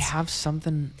kids. They have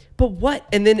something. But what?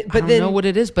 I don't know what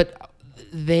it is, but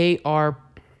they are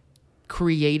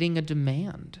creating a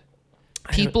demand.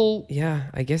 People. Yeah,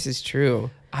 I guess it's true.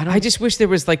 I just wish there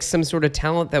was like some sort of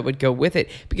talent that would go with it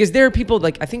because there are people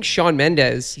like I think Shawn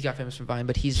Mendes. He got famous from Vine,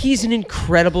 but he's an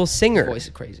incredible singer. His voice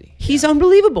is crazy. He's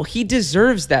unbelievable. He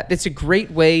deserves that. That's a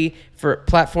great way for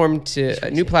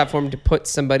a new platform to put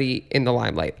somebody in the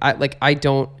limelight. I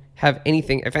don't have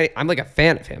anything. I'm like a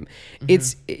fan of him.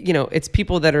 Mm-hmm. It's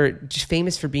people that are just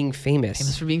famous for being famous.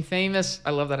 Famous for being famous.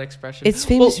 I love that expression. It's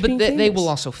famous for but being famous. They will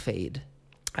also fade.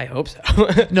 I hope so.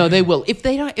 No, they will. If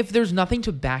there's nothing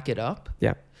to back it up.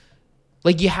 Yeah.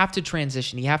 Like you have to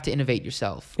transition. You have to innovate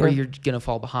yourself or you're going to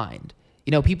fall behind.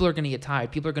 People are going to get tired.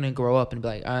 People are going to grow up and be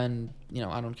like, I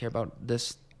don't care about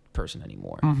this person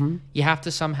anymore. Mm-hmm. You have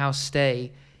to somehow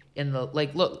stay in the,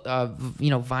 like, look,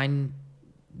 Vine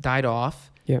died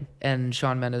off. Yeah. And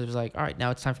Shawn Mendes was like, all right,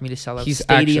 now it's time for me to sell out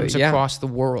stadiums across the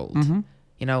world. Mm-hmm.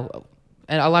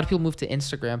 And a lot of people move to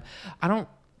Instagram. I don't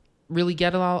really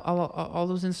get all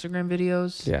those Instagram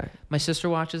videos. Yeah. My sister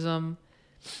watches them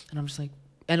and I'm just like,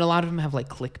 and a lot of them have like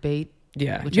clickbait.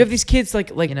 Yeah. You have these kids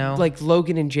like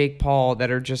Logan and Jake Paul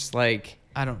that are just like,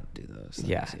 I don't do those things.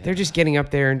 Yeah. They're just getting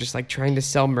up there and just like trying to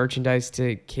sell merchandise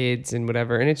to kids and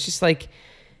whatever. And it's just like,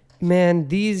 man,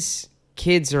 these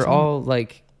kids are all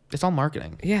like, it's all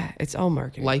marketing. Yeah. It's all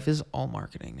marketing. Life is all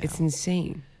marketing now. It's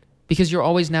insane. Because you're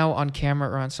always now on camera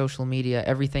or on social media.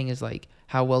 Everything is like,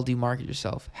 how well do you market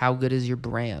yourself? How good is your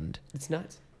brand? It's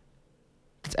nuts.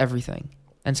 It's everything.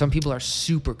 And some people are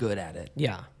super good at it.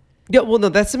 Yeah. Yeah, well, no,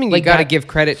 that's something you got to give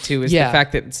credit to is the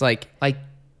fact that it's like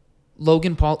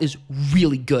Logan Paul is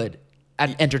really good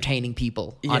at entertaining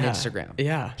people on Instagram.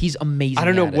 Yeah. He's amazing. I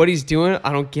don't know what he's doing.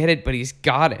 I don't get it, but he's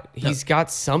got it. He's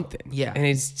got something. Yeah. And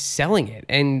he's selling it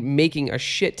and making a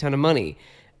shit ton of money.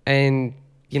 And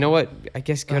you know what? I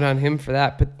guess good on him for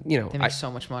that. But they make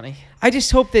so much money. I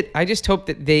just hope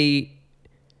that they.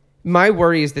 My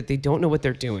worry is that they don't know what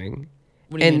they're doing,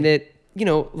 that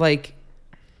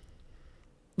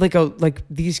like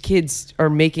these kids are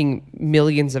making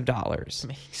millions of dollars.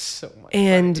 Makes so much.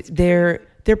 And they're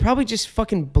probably just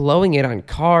fucking blowing it on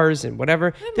cars and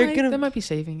whatever. They might be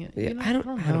saving it. Yeah, I don't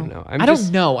know.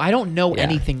 I don't know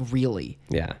anything really.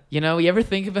 Yeah. You ever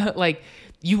think about like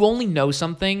you only know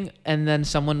something and then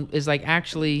someone is like,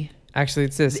 actually it's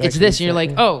this. It's this. And you're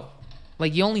like, oh,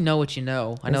 like you only know what you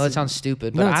know. I know that sounds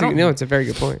stupid, but it's a very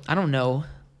good point. I don't know.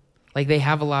 Like they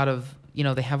have a lot of,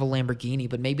 they have a Lamborghini,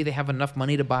 but maybe they have enough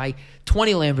money to buy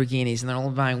 20 Lamborghinis and they're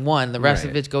only buying one. The rest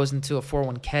of it goes into a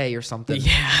 401k or something.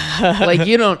 Yeah. Like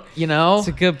you don't, It's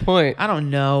a good point. I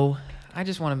don't know. I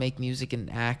just want to make music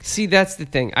and act. See, that's the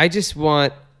thing. I just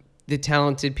want the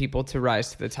talented people to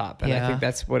rise to the top. And I think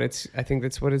that's what it's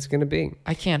going to be.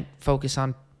 I can't focus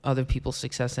on other people's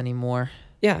success anymore.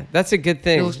 Yeah, that's a good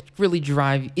thing. It'll really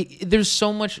drive there's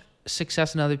so much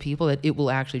success in other people that it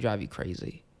will actually drive you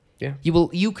crazy. Yeah.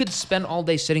 You could spend all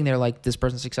day sitting there like this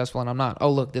person's successful and I'm not.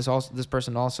 Oh, look, this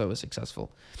person also is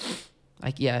successful.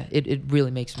 Like, yeah, it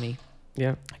really makes me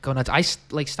go nuts. I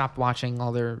stopped watching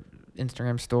all their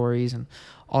Instagram stories and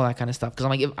all that kind of stuff because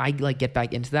I'm like, if I get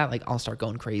back into that, like I'll start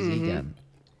going crazy again.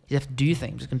 You have to do your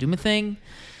thing. I'm just gonna do my thing.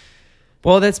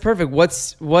 Well, that's perfect.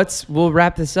 We'll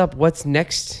wrap this up. What's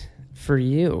next for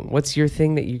you? What's your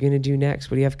thing that you're gonna do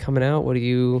next? What do you have coming out? What do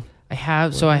you? I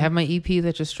have. So I have my EP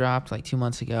that just dropped like 2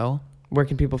 months ago. Where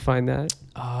can people find that?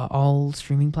 All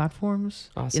streaming platforms.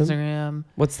 Awesome. Instagram.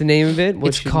 What's the name of it?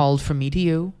 It's called From Me to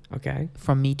You. Okay.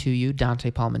 From Me to You, Dante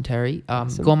Palminteri.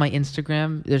 Awesome. Go on my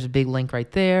Instagram. There's a big link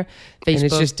right there. Facebook. And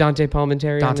it's just Dante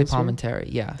Palminteri. Dante Palminteri.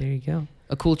 Yeah. There you go.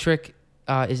 A cool trick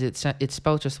is it's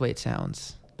spelled just the way it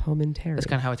sounds. Palminteri. That's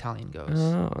kind of how Italian goes.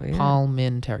 Oh, yeah.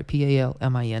 Palminteri.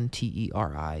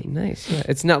 Palminteri. Nice. Yeah.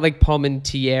 It's not like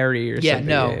Palminteri or something.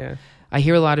 No. Yeah. I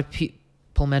hear a lot of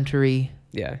Palmenteri.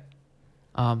 Yeah.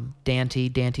 Dante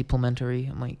Palminteri.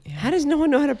 I'm like, How does no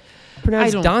one know how to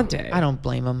pronounce Dante? I don't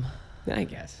blame him. I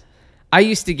guess. I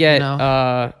used to get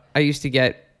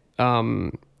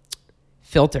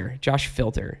Filter. Josh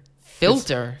Filter.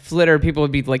 Filter. Flitter. People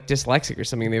would be like dyslexic or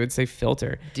something. They would say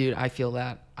filter. Dude, I feel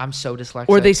that. I'm so dyslexic.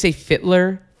 Or they say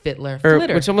Fitler.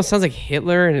 Flitter. Which almost sounds like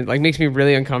Hitler, and it like makes me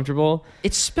really uncomfortable.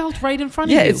 It's spelled right in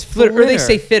front of you. Yeah, it's flitter. Or they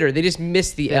say fitter. They just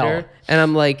miss the L. Fitter. And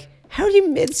I'm like, how do you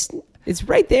miss? It's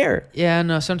right there. Yeah,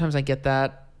 no, sometimes I get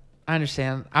that. I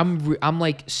understand. I'm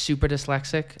like super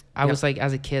dyslexic. I was like,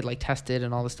 as a kid, like tested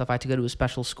and all this stuff. I had to go to a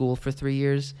special school for 3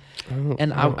 years.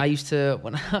 I used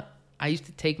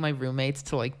to take my roommates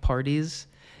to like parties,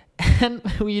 and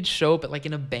we'd show up at like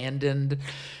an abandoned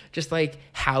just like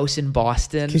house in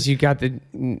Boston. Because you got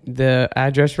the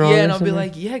address wrong. Yeah, and I'll be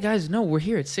like, yeah, guys, no, we're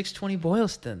here at 620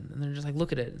 Boylston. And they're just like,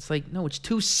 look at it. It's like, no, it's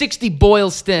 260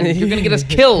 Boylston. You're going to get us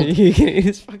killed. You're going to get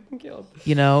us fucking killed.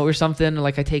 You know, or something.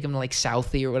 Like I take them to like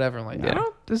Southie or whatever. I'm like,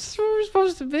 this is where we're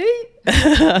supposed to be?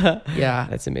 Yeah.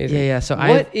 That's amazing. Yeah. So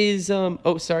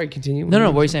sorry, continue.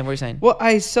 No, what are you saying? What are you saying? Well,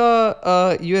 I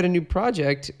saw you had a new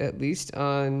project, at least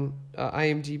on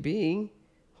IMDb.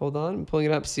 Hold on, I'm pulling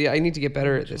it up. See, I need to get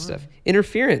better at this stuff.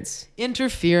 Interference. What's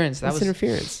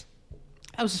Interference?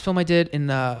 That was this film I did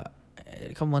in a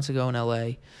couple months ago in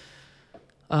LA.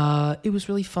 It was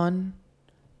really fun.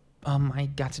 I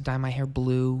got to dye my hair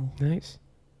blue. Nice.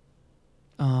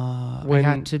 I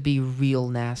got to be real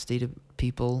nasty to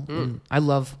people. And I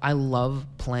love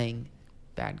playing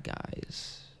bad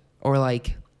guys, or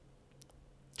like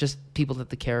just people that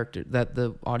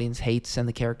the audience hates and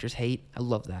the characters hate. I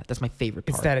love that. That's my favorite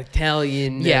part. It's that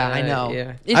Italian. Yeah, I know.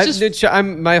 Yeah. It's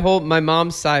my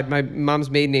mom's side. My mom's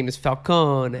maiden name is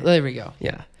Falcone. There we go.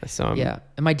 Yeah. So yeah,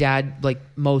 and my dad like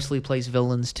mostly plays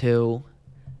villains too.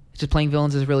 Just playing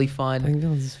villains is really fun. Playing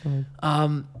villains is fun.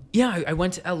 I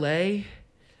went to LA,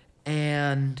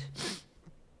 and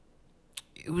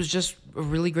it was just a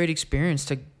really great experience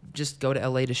to just go to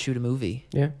LA to shoot a movie.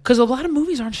 Yeah. Because a lot of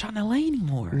movies aren't shot in LA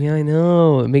anymore. Yeah, I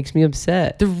know. It makes me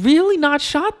upset. They're really not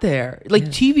shot there. Like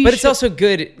TV But it's also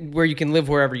good where you can live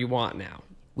wherever you want now.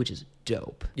 Which is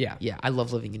dope. Yeah. Yeah, I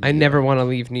love living in New York. I never want to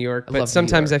leave New York. But love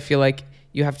sometimes New York. I feel like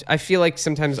I feel like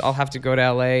sometimes I'll have to go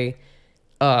to LA.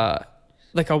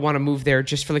 Like I want to move there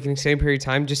just for like an extended period of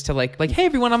time just to like hey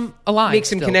everyone, I'm alive. Make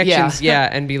some connections. Yeah.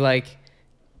 And be like,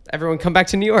 everyone come back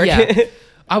to New York. Yeah.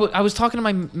 I was talking to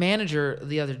my manager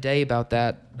the other day about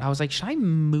that. I was like, should I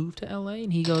move to LA?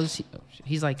 And he's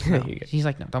like, no. He's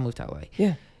like, no, don't move to LA.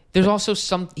 Yeah. There's also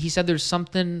he said there's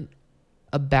something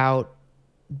about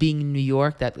being in New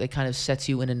York that like kind of sets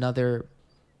you in another,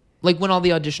 like when all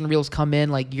the audition reels come in,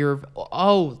 like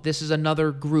this is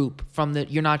another group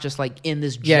you're not just like in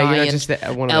this giant you're not just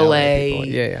one of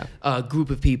the LA group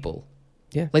of people.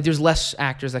 Yeah. Like there's less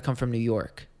actors that come from New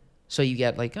York. So you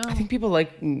get like, I think people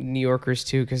like New Yorkers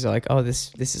too because they're like, oh,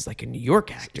 this is like a New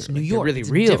York actor. It's New York. They're really it's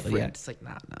real. Different. Yeah. It's like,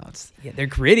 no, it's they're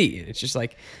gritty. And it's just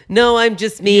like, no, I'm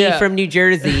just me from New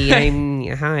Jersey. I'm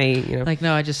hi. You know. Like,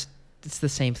 no, it's the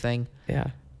same thing. Yeah.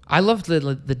 I love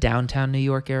the downtown New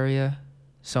York area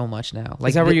so much now. Like,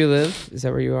 is that where you live? Is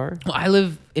that where you are? Well, I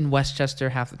live in Westchester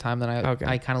half the time. Then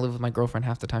I kind of live with my girlfriend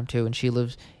half the time too, and she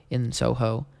lives in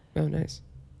Soho. Oh, nice.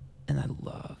 And I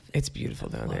love it. It's beautiful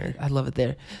down there. I love it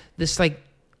there. This like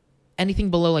anything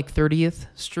below like 30th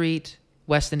Street,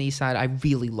 West and East Side, I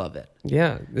really love it.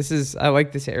 Yeah, I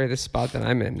like this area, this spot that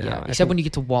I'm in now. Yeah, except when you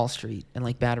get to Wall Street and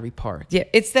like Battery Park. Yeah,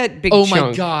 it's that big chunk.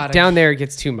 My God. Down there it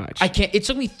gets too much. I can't. It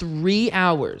took me 3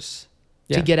 hours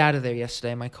to get out of there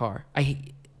yesterday in my car.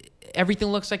 Everything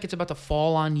looks like it's about to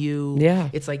fall on you. Yeah.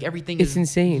 It's like everything is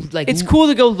insane. Like it's cool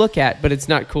to go look at, but it's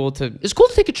not cool to... It's cool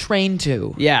to take a train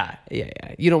to. Yeah.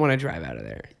 You don't want to drive out of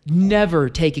there. Never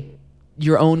take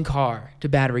your own car to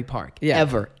Battery Park. Yeah.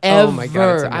 Ever. Oh my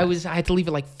God. I had to leave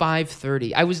at like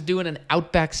 5:30. I was doing an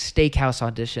Outback Steakhouse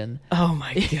audition. Oh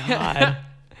my God.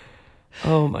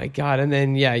 Oh my God. And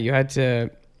then, you had to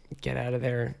get out of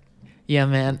there. Yeah,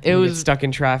 man. It was stuck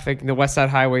in traffic. The West Side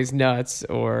Highway's nuts.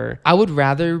 Or I would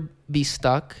rather be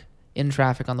stuck in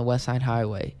traffic on the West Side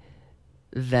Highway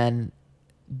than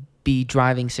be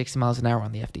driving 60 miles an hour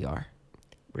on the FDR.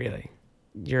 Really?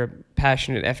 You're a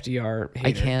passionate FDR hater.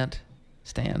 I can't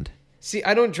stand. See,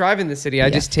 I don't drive in the city. The I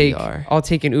just FDR. I'll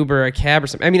take an Uber or a cab or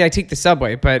something. I mean, I take the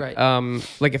subway, but Right.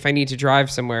 like if I need to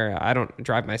drive somewhere, I don't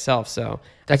drive myself. So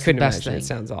That's I couldn't the best imagine. thing. It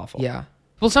sounds awful. Yeah.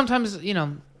 Well, sometimes,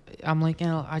 I'm like,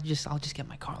 I'll just get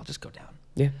my car. I'll just go down.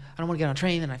 Yeah. I don't want to get on a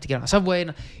train, and I have to get on a subway,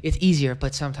 and it's easier.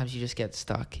 But sometimes you just get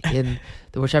stuck in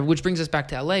the worst traffic, which brings us back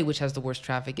to LA, which has the worst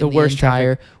traffic in the worst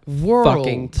entire world.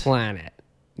 Fucking planet.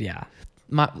 Yeah.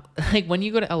 Like when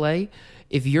you go to LA,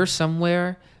 if you're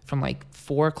somewhere from like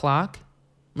 4:00,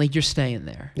 like you're staying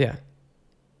there. Yeah.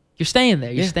 You're staying there.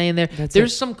 You're Yeah, staying there. that's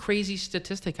There's it. some crazy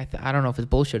statistic. I don't know if it's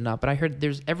bullshit or not, but I heard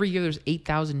every year there's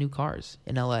 8,000 new cars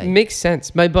in LA. Makes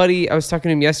sense. My buddy, I was talking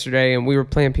to him yesterday, and we were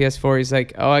playing PS4. He's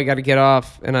like, "Oh, I got to get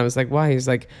off," and I was like, "Why?" He's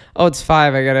like, "Oh, it's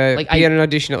 5. I gotta be at an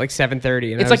audition at like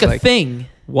 7:30." And It's I was like a thing.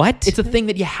 What? It's a thing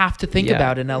that you have to think Yeah,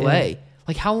 about in LA. yeah.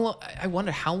 Like how long? I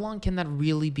wonder how long can that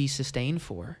really be sustained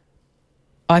for?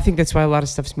 I think that's why a lot of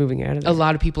stuff's moving out of there. A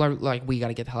lot of people are like, we got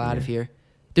to get the hell out of here.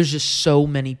 There's just so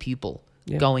many people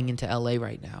going into LA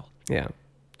right now. Yeah.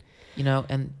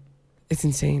 And It's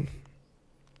insane.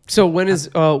 So when is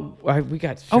we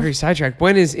got very sidetracked.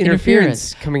 When is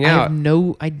Interference coming I out? have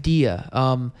no idea.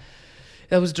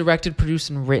 That was directed, produced,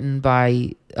 and written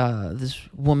by this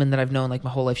woman that I've known like my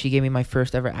whole life. She gave me my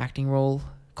first ever acting role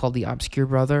called The Obscure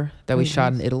Brother that we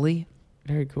shot in Italy.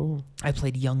 Very cool. I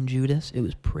played young Judas. It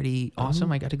was pretty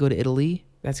awesome. I got to go to Italy.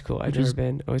 That's cool. I've never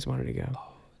been. Always wanted to go.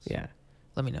 Yeah.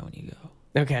 Let me know when you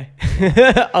go. Okay.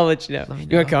 I'll let you know. Let me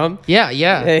You want to know. come? Yeah.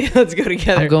 Hey, let's go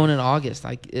together. I'm going in August.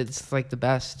 Like it's like the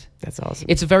best. That's awesome.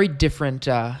 It's a very different.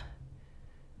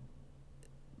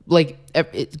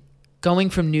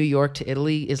 Going from New York to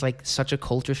Italy is like such a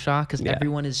culture shock because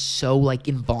everyone is so like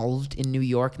involved in New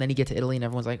York, and then you get to Italy and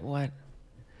everyone's like, "What?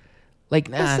 Like,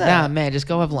 nah, man, just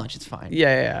go have lunch. It's fine.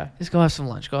 Yeah. Just go have some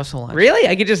lunch. Go have some lunch. Really?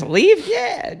 I could just leave?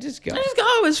 Yeah, just go. Just go.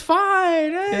 It's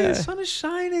fine. Hey, the sun is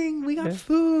shining. We got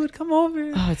food. Come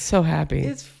over. Oh, it's so happy.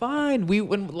 It's fine.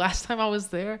 When last time I was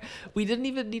there, we didn't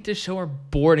even need to show our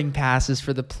boarding passes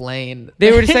for the plane.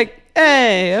 They were just like,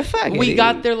 hey, fuck it. We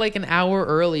got there like an hour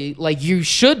early, like you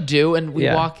should do, and we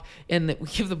Yeah. walk and we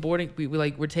give the boarding.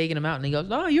 We're taking him out, and he goes,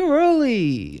 "Oh, you're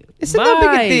early. It's no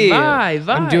big a deal. Bye.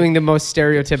 I'm doing the most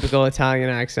stereotypical Italian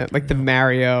accent, like the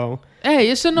Mario. Hey,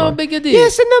 it's no big a deal. Yeah,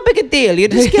 it's no big a deal. You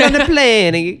just get on the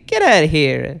plane and you get out of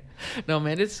here. No,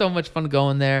 man, it's so much fun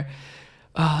going there.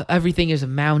 Everything is a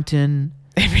mountain.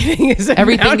 Everything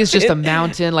Is just a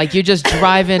mountain. Like you're just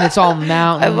driving. It's all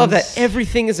mountains. I love that.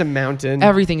 Everything is a mountain.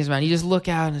 Everything is a mountain. You just look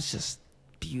out and it's just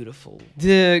beautiful.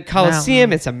 The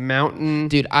Coliseum, it's a mountain.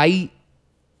 Dude,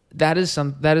 that is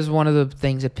one of the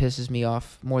things that pisses me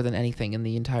off more than anything in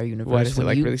the entire universe. What is it,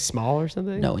 like really small or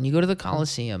something? No, when you go to the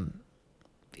Coliseum,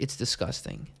 it's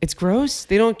disgusting. It's gross?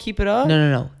 They don't keep it up?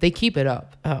 No. They keep it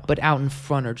up. Oh. But out in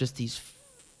front are just these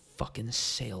fucking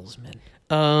salesmen.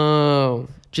 Oh.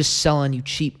 Just selling you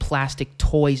cheap plastic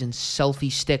toys and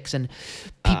selfie sticks and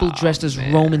people dressed as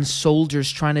Roman soldiers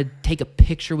trying to take a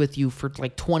picture with you for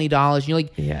like $20. And you're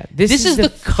like, Yeah. this is the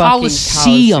fucking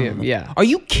Coliseum. Yeah. Are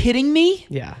you kidding me?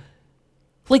 Yeah.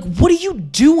 Like, what are you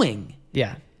doing?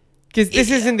 Yeah. Because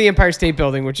this isn't the Empire State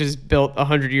Building, which is built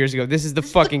 100 years ago. This is the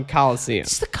fucking Coliseum.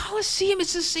 It's the Coliseum.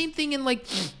 It's the same thing in like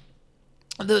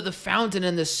the fountain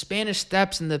and the Spanish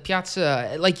Steps and the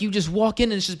Piazza. Like you just walk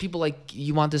in and it's just people like,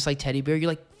 you want this like teddy bear?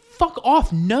 You're like, fuck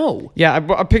off, no. Yeah,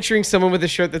 I'm picturing someone with a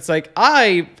shirt that's like,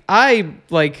 I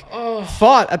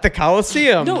fought at the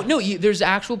Coliseum. No, there's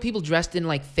actual people dressed in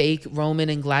like fake Roman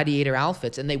and gladiator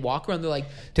outfits, and they walk around. They're like,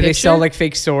 Do they sell like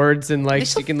fake swords and like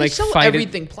you can like sell fight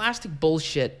everything? Plastic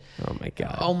bullshit. Oh my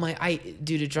god. Oh my,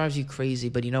 dude, it drives you crazy.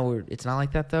 But you know, it's not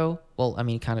like that though. Well, I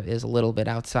mean, it kind of is a little bit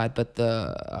outside, but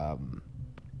the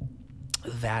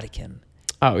Vatican.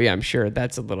 Oh yeah, I'm sure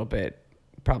that's a little bit,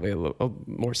 probably a little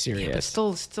more serious. Yeah,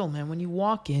 but still, man, when you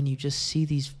walk in, you just see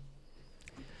these.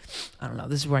 I don't know.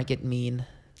 This is where I get mean.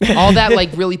 All that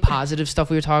like really positive stuff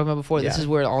we were talking about before. This is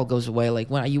where it all goes away. Like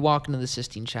when you walk into the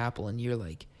Sistine Chapel and you're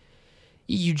like,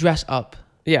 you dress up.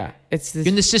 Yeah, it's this.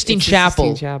 You're in the Sistine it's Chapel.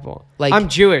 The Sistine Chapel. Like I'm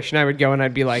Jewish, and I would go and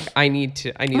I'd be like, I need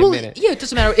a minute. Yeah, it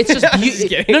doesn't matter. It's just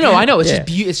kidding. No, I know. It's Yeah.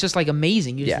 just it's just like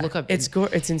amazing. You just look up. It's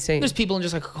insane. There's people in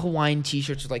just like Hawaiian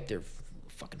t-shirts with like their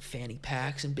fucking fanny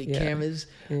packs and big cameras.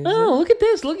 Yeah. Oh, look at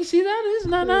this! Look, you see that?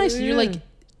 Isn't that nice? And you're like,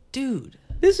 dude.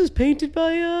 This is painted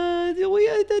by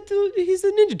he's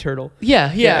a Ninja Turtle.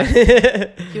 Yeah.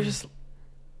 You're just.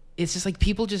 It's just like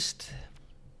people just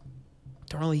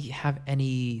don't really have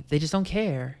any. They just don't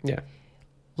care. Yeah.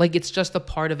 Like it's just a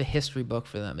part of a history book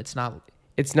for them. It's not.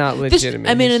 It's not legitimate.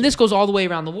 And this goes all the way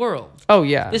around the world. Oh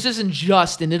yeah. This isn't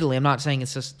just in Italy. I'm not saying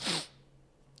it's just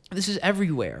This is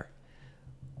everywhere.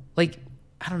 Like,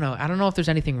 I don't know if there's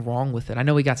anything wrong with it. I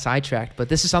know we got sidetracked, but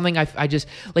this is something I just,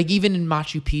 like, even in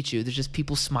Machu Picchu, there's just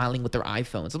people smiling with their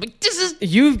iPhones. I'm like, this is...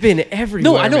 You've been everywhere.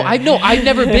 No, I know. I've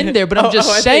never been there, but I'm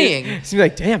just saying. It's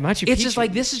like, damn, Machu Picchu. It's just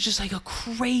like, this is just like a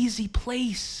crazy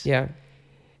place. Yeah.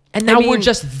 And now we're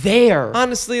just there.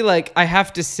 Honestly, like, I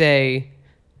have to say,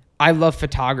 I love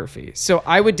photography. So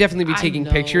I would definitely be taking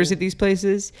pictures at these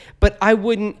places, but I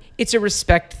wouldn't. It's a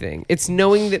respect thing. It's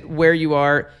knowing that where you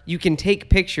are, you can take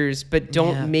pictures, but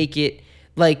don't make it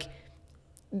like...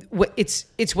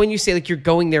 It's when you say like you're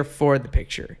going there for the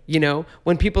picture, you know,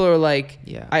 when people are like,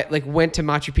 I like went to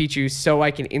Machu Picchu so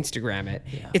I can Instagram it.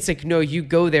 It's like, no, you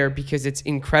go there because it's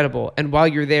incredible, and while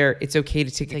you're there, it's okay to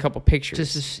take a couple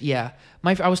pictures.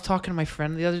 I was talking to my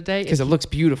friend the other day because it looks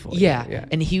beautiful.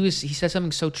 And he said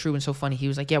something so true and so funny. He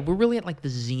was like, we're really at like the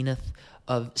zenith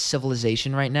of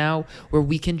civilization right now, where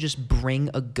we can just bring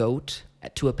a goat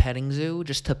to a petting zoo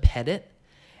just to pet it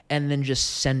and then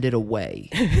just send it away.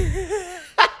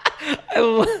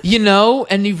 You know,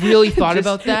 and you really thought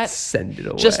about that. Send it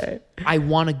away. I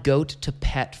want a goat to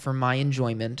pet for my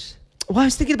enjoyment. Well, I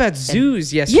was thinking about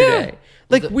zoos yesterday.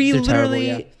 Like we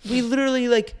literally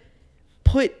like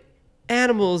put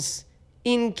animals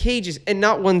in cages, and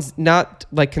not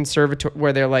like conservatory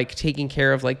where they're like taking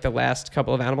care of like the last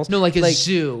couple of animals. No, like a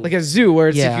zoo. Like a zoo where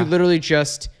it's like you literally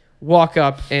just walk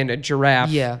up and a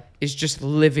giraffe is just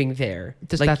living there,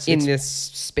 like in this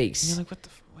space. And you're like, what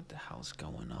the hell's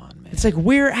going on, man? It's like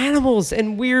we're animals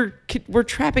and we're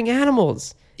trapping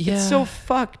animals. Yeah. It's so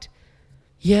fucked.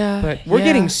 Yeah. But we're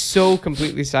getting so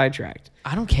completely sidetracked.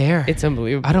 I don't care. It's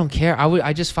unbelievable. I don't care.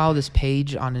 I just follow this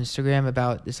page on Instagram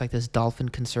about this dolphin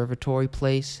conservatory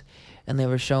place, and they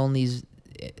were showing these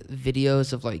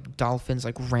videos of like dolphins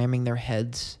like ramming their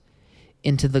heads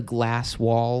into the glass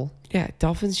wall. Yeah,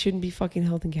 dolphins shouldn't be fucking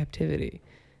held in captivity.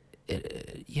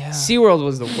 SeaWorld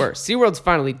was the worst. SeaWorld's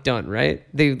finally done, right?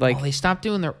 They stopped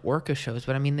doing their orca shows,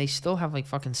 but I mean, they still have like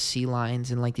fucking sea lions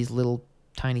and like these little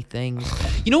tiny things.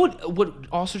 You know what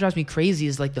also drives me crazy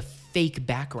is like the fake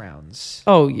backgrounds.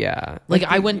 Oh yeah. Like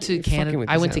I went to Canada.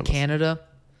 To Canada.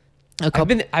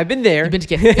 I've been there. You've been to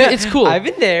Canada. It's cool. I've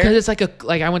been there. Because it's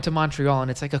like I went to Montreal and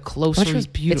it's like a closer. Montreal's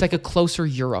beautiful. It's like a closer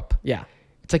Europe. Yeah.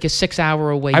 It's like a 6 hour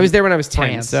away. I was there when I was 10,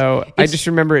 France. so I just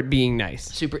remember it being nice.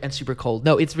 Super cold.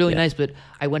 No, it's really nice. But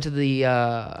I went to the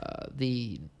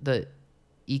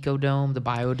Ecodome, the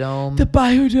Biodome. The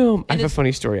Biodome. I have a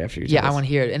funny story after you. Yeah, I want to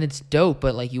hear it, and it's dope.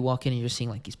 But like you walk in and you're seeing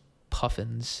like these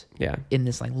puffins. Yeah. In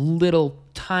this like little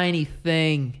tiny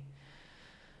thing.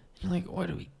 You're like, what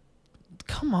do we?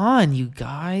 Come on, you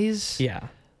guys. Yeah.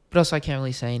 But also, I can't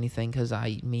really say anything because I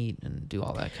eat meat and do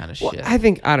all that kind of shit. I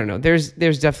don't know. There's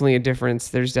definitely a difference.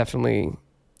 There's definitely...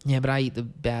 Yeah, but I eat the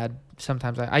bad...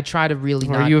 Sometimes I try to really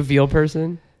not... Are you a veal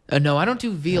person? No, I don't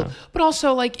do veal. No. But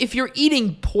also, like, if you're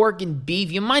eating pork and beef,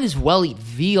 you might as well eat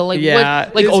veal. Like,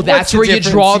 that's where you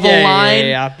draw the line.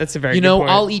 Yeah, that's a very good point.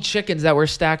 I'll eat chickens that were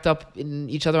stacked up in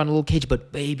each other on a little cage,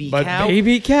 but baby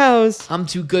cows. I'm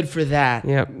too good for that.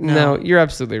 Yeah, no, you're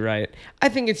absolutely right. I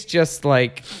think it's just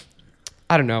like...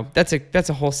 I don't know. That's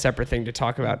a whole separate thing to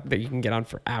talk about that you can get on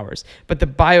for hours. But the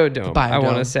Biodome. I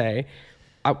want to say...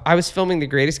 I was filming The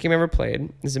Greatest Game Ever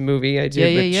Played. It's a movie I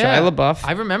did with Shia LaBeouf.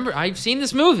 I remember. I've seen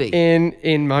this movie.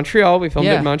 In Montreal. We filmed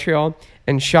it in Montreal.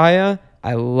 And Shia,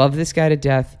 I love this guy to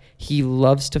death. He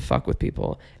loves to fuck with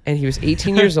people. And he was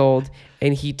 18 years old.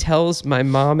 And he tells my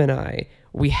mom and I,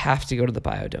 we have to go to the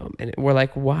Biodome. And we're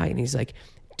like, why? And he's like,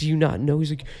 do you not know? He's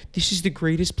like, this is the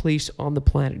greatest place on the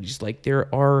planet. He's like, there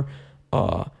are,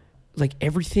 like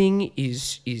everything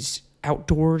is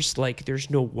outdoors, like there's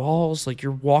no walls, like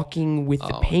you're walking with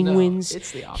the penguins. No,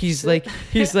 it's the opposite.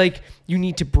 He's like you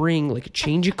need to bring like a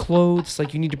change of clothes,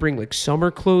 like you need to bring like summer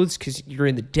clothes because you're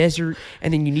in the desert,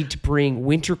 and then you need to bring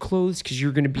winter clothes because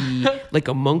you're gonna be like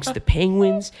amongst the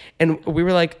penguins. And we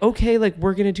were like, okay, like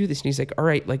we're gonna do this. And he's like, all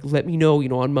right, like let me know,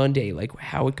 on Monday, like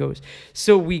how it goes.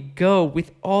 So we go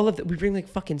with all of that. We bring like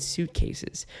fucking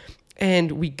suitcases,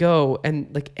 and we go,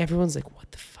 and like everyone's like,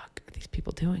 what the fuck are these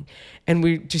people doing? And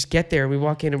we just get there and we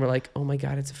walk in and we're like, oh my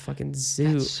God, it's a fucking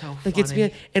zoo. That's so like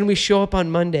funny. And we show up on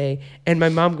Monday and my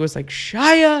mom goes like,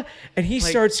 Shia, and he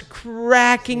starts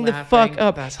cracking the fuck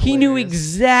up. He knew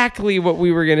exactly what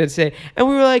we were gonna say. And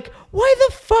we were like, why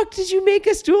the fuck did you make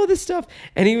us do all this stuff?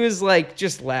 And he was like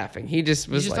just laughing. He just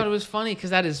thought it was funny because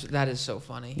that is so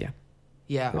funny. Yeah.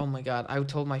 Yeah. Oh my God. I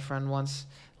told my friend once,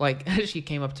 like, she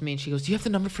came up to me and she goes, "Do you have the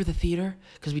number for the theater?"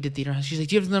 Because we did theater. She's like,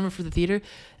 "Do you have the number for the theater?"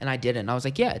 And I didn't. I was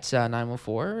like, "Yeah, it's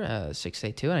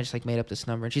 914-682." And I just like made up this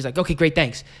number. And she's like, "Okay, great,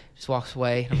 thanks." Just walks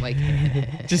away. And I'm like,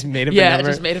 Just made up a yeah,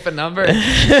 number. just made up a number.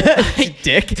 Like,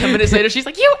 Dick. 10 minutes later, she's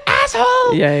like, "You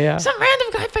asshole!" Yeah. Some random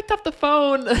guy picked up the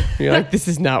phone. You're like, this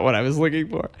is not what I was looking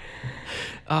for.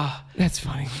 Ah, That's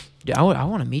funny. dude, I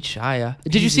want to meet Shia.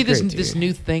 Did you He's see a great this dude.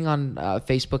 new thing on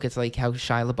Facebook? It's like how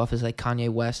Shia LaBeouf is like Kanye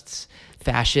West's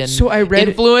fashion So I read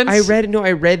influence. I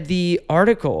read the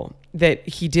article that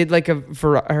he did like was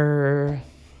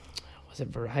it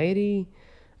Variety?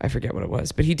 I forget what it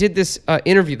was, but he did this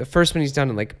interview, the first one he's done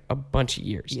in like a bunch of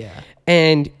years. Yeah.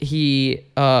 And he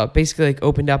basically like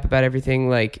opened up about everything,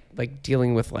 like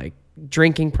dealing with like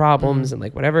drinking problems and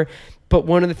like whatever. But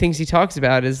one of the things he talks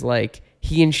about is like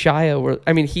he and Kanye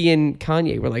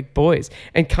were like boys,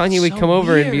 and Kanye would So come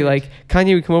over and be weird.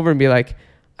 like,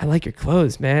 "I like your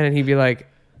clothes, man," and he'd be like,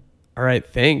 "All right,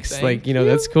 thanks. Thank Like, you.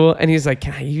 that's cool." And he's like,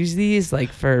 "Can I use these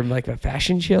like for like a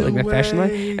fashion show, like my fashion line?"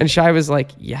 And Shia was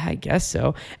like, "Yeah, I guess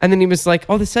so." And then he was like,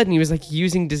 all of a sudden he was like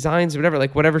using designs or whatever,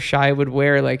 like whatever Shia would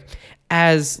wear, like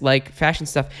as like fashion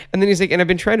stuff. And then he's like, and I've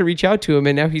been trying to reach out to him,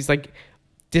 and now he's like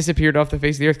disappeared off the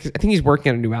face of the earth because I think he's working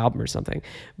on a new album or something.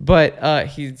 But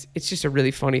it's just a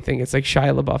really funny thing. It's like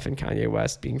Shia LaBeouf and Kanye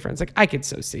West being friends. Like I could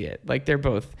so see it. Like they're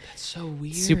both That's so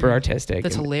weird. super artistic.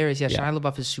 That's and hilarious. Yeah, yeah. Shia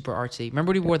LaBeouf is super artsy. Remember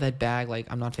when he wore that bag? Like,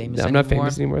 I'm not famous I'm anymore. not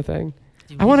famous anymore thing.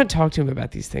 Dude, I want to talk to him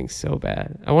about these things so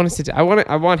bad. I want to sit. I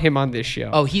want him on this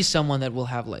show. Oh, he's someone that will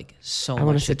have like so I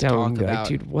want much to sit to down talk and be about.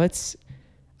 like, dude,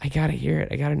 I gotta hear it.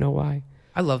 I gotta know why.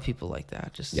 I love people like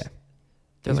that. Just Yeah.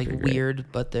 they're He's like pretty great. weird,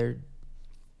 but they're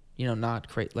not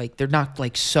crazy. Like they're not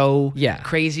like so Yeah.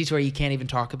 crazy to where you can't even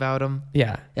talk about them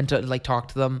Yeah, and to like talk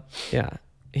to them. yeah.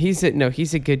 He's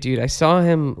a good dude. I saw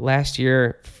him last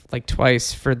year like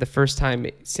twice for the first time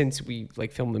since we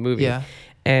like filmed the movie. Yeah.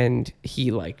 And he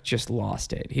like just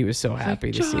lost it. He was so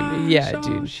happy to see me. "Josh, Yeah, oh,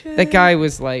 dude. shit." That guy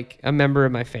was like a member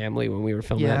of my family when we were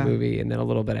filming Yeah. that movie, and then a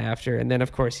little bit after, and then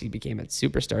of course he became a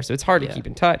superstar. So it's hard Yeah. to keep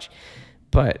in touch.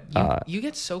 But You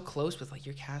get so close with like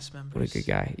your cast members. what a good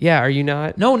guy. Yeah, are you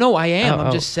not? No, I am. Oh, I'm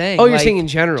oh. just saying. Oh, you're like, saying in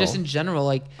general. Just in general,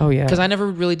 like. Oh yeah. Because I never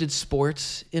really did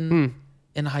sports in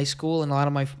high school, and a lot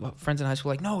of my friends in high school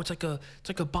were like, "No, it's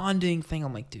like a bonding thing."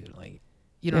 I'm like, dude, like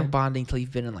you don't Yeah. bonding till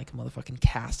you've been in like a motherfucking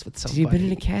cast with somebody. You've been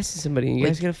in a cast with somebody, and you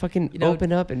Like, guys gotta fucking you know-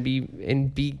 open up and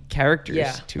be characters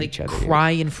Yeah, to like each other.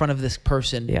 cry in front of this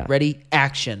person. Yeah. Ready,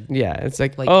 action. Yeah, it's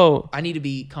like, Like, oh, I need to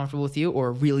be comfortable with you or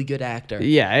a really good actor.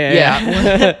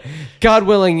 yeah. God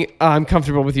willing, I'm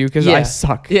comfortable with you because I Yeah.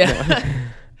 suck. Yeah.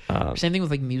 No. Same thing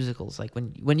with like musicals. Like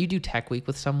when you do Tech Week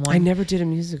with someone, I never did a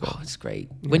musical. oh, it's great.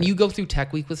 When Yeah. you go through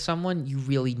Tech Week with someone, you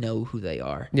really know who they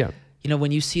are. Yeah. You know,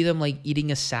 when you see them like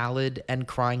eating a salad and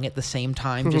crying at the same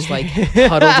time, just like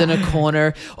huddled in a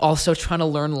corner, also trying to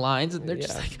learn lines, and they're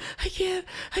just Yeah. like,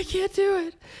 I can't do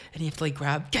it. And you have to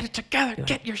like get it together,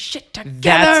 get your shit together.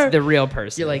 That's the real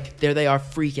person. You're like, there they are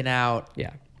freaking out. yeah.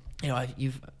 You know,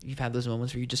 you've had those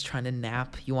moments where you're just trying to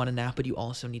nap. You want to nap, but you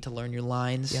also need to learn your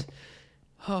lines. Yep.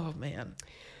 Oh man,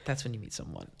 that's when you meet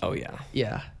someone. Oh yeah.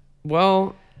 Yeah,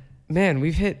 Well, man,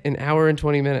 we've hit an hour and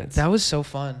 20 minutes. that was so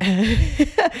fun.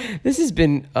 This has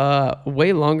been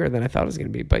way longer than I thought it was gonna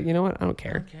be, but you know what? I don't I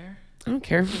care. don't care. I don't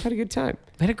care. We've had a good time,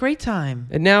 We had a great time.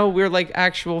 and now we're like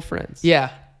actual friends. Yeah,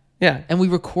 Yeah. and we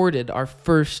recorded our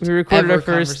first. We recorded ever our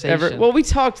first ever. conversation. Well, we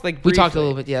talked like we talked a briefly,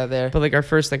 little bit. Yeah, there. but like our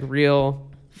first like real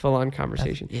full-on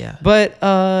conversation. Yeah. But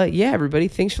yeah, everybody,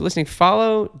 thanks for listening.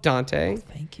 Follow Dante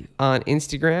Thank you. on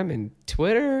Instagram and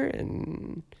Twitter,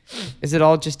 and is it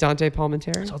all just Dante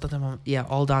Palminteri? It's all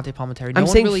all Dante Palminteri. I'm one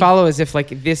saying really, follow as if like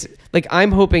this, like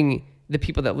I'm hoping the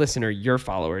people that listen are your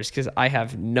followers because I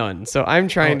have none. So I'm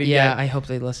trying to yeah, get I hope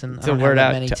they listen. I the don't have word that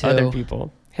out many to too. other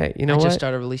people. Hey, you know I what? just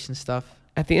started releasing stuff.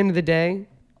 At the end of the day,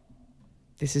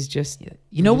 this is just Yeah.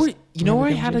 You know where? You know where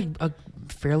I whatever had a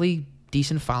fairly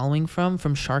decent following from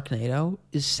Sharknado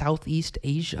is Southeast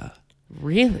Asia.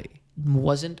 really.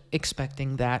 Wasn't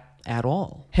expecting that at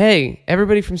all. Hey,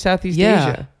 everybody from Southeast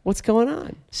Yeah. Asia, what's going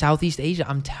on? Southeast Asia,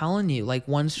 I'm telling you, like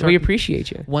once We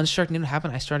appreciate you. Sharknado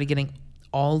happened, I started getting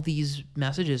all these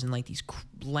messages in like these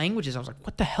languages. I was like,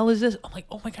 what the hell is this? I'm like,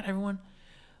 oh my God, everyone.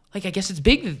 Like, I guess it's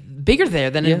bigger there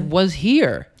than Yeah. it was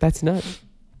here. That's nuts.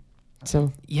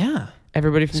 So Yeah.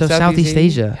 everybody from So Southeast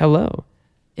Asia. hello.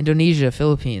 Indonesia,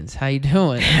 Philippines, how you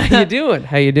doing? How you doing?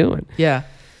 How you doing? Yeah.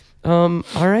 All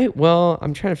right. Well,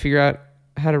 I'm trying to figure out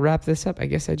how to wrap this up. I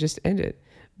guess I just end it.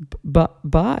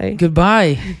 Bye.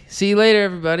 Goodbye. See you later,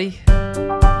 everybody.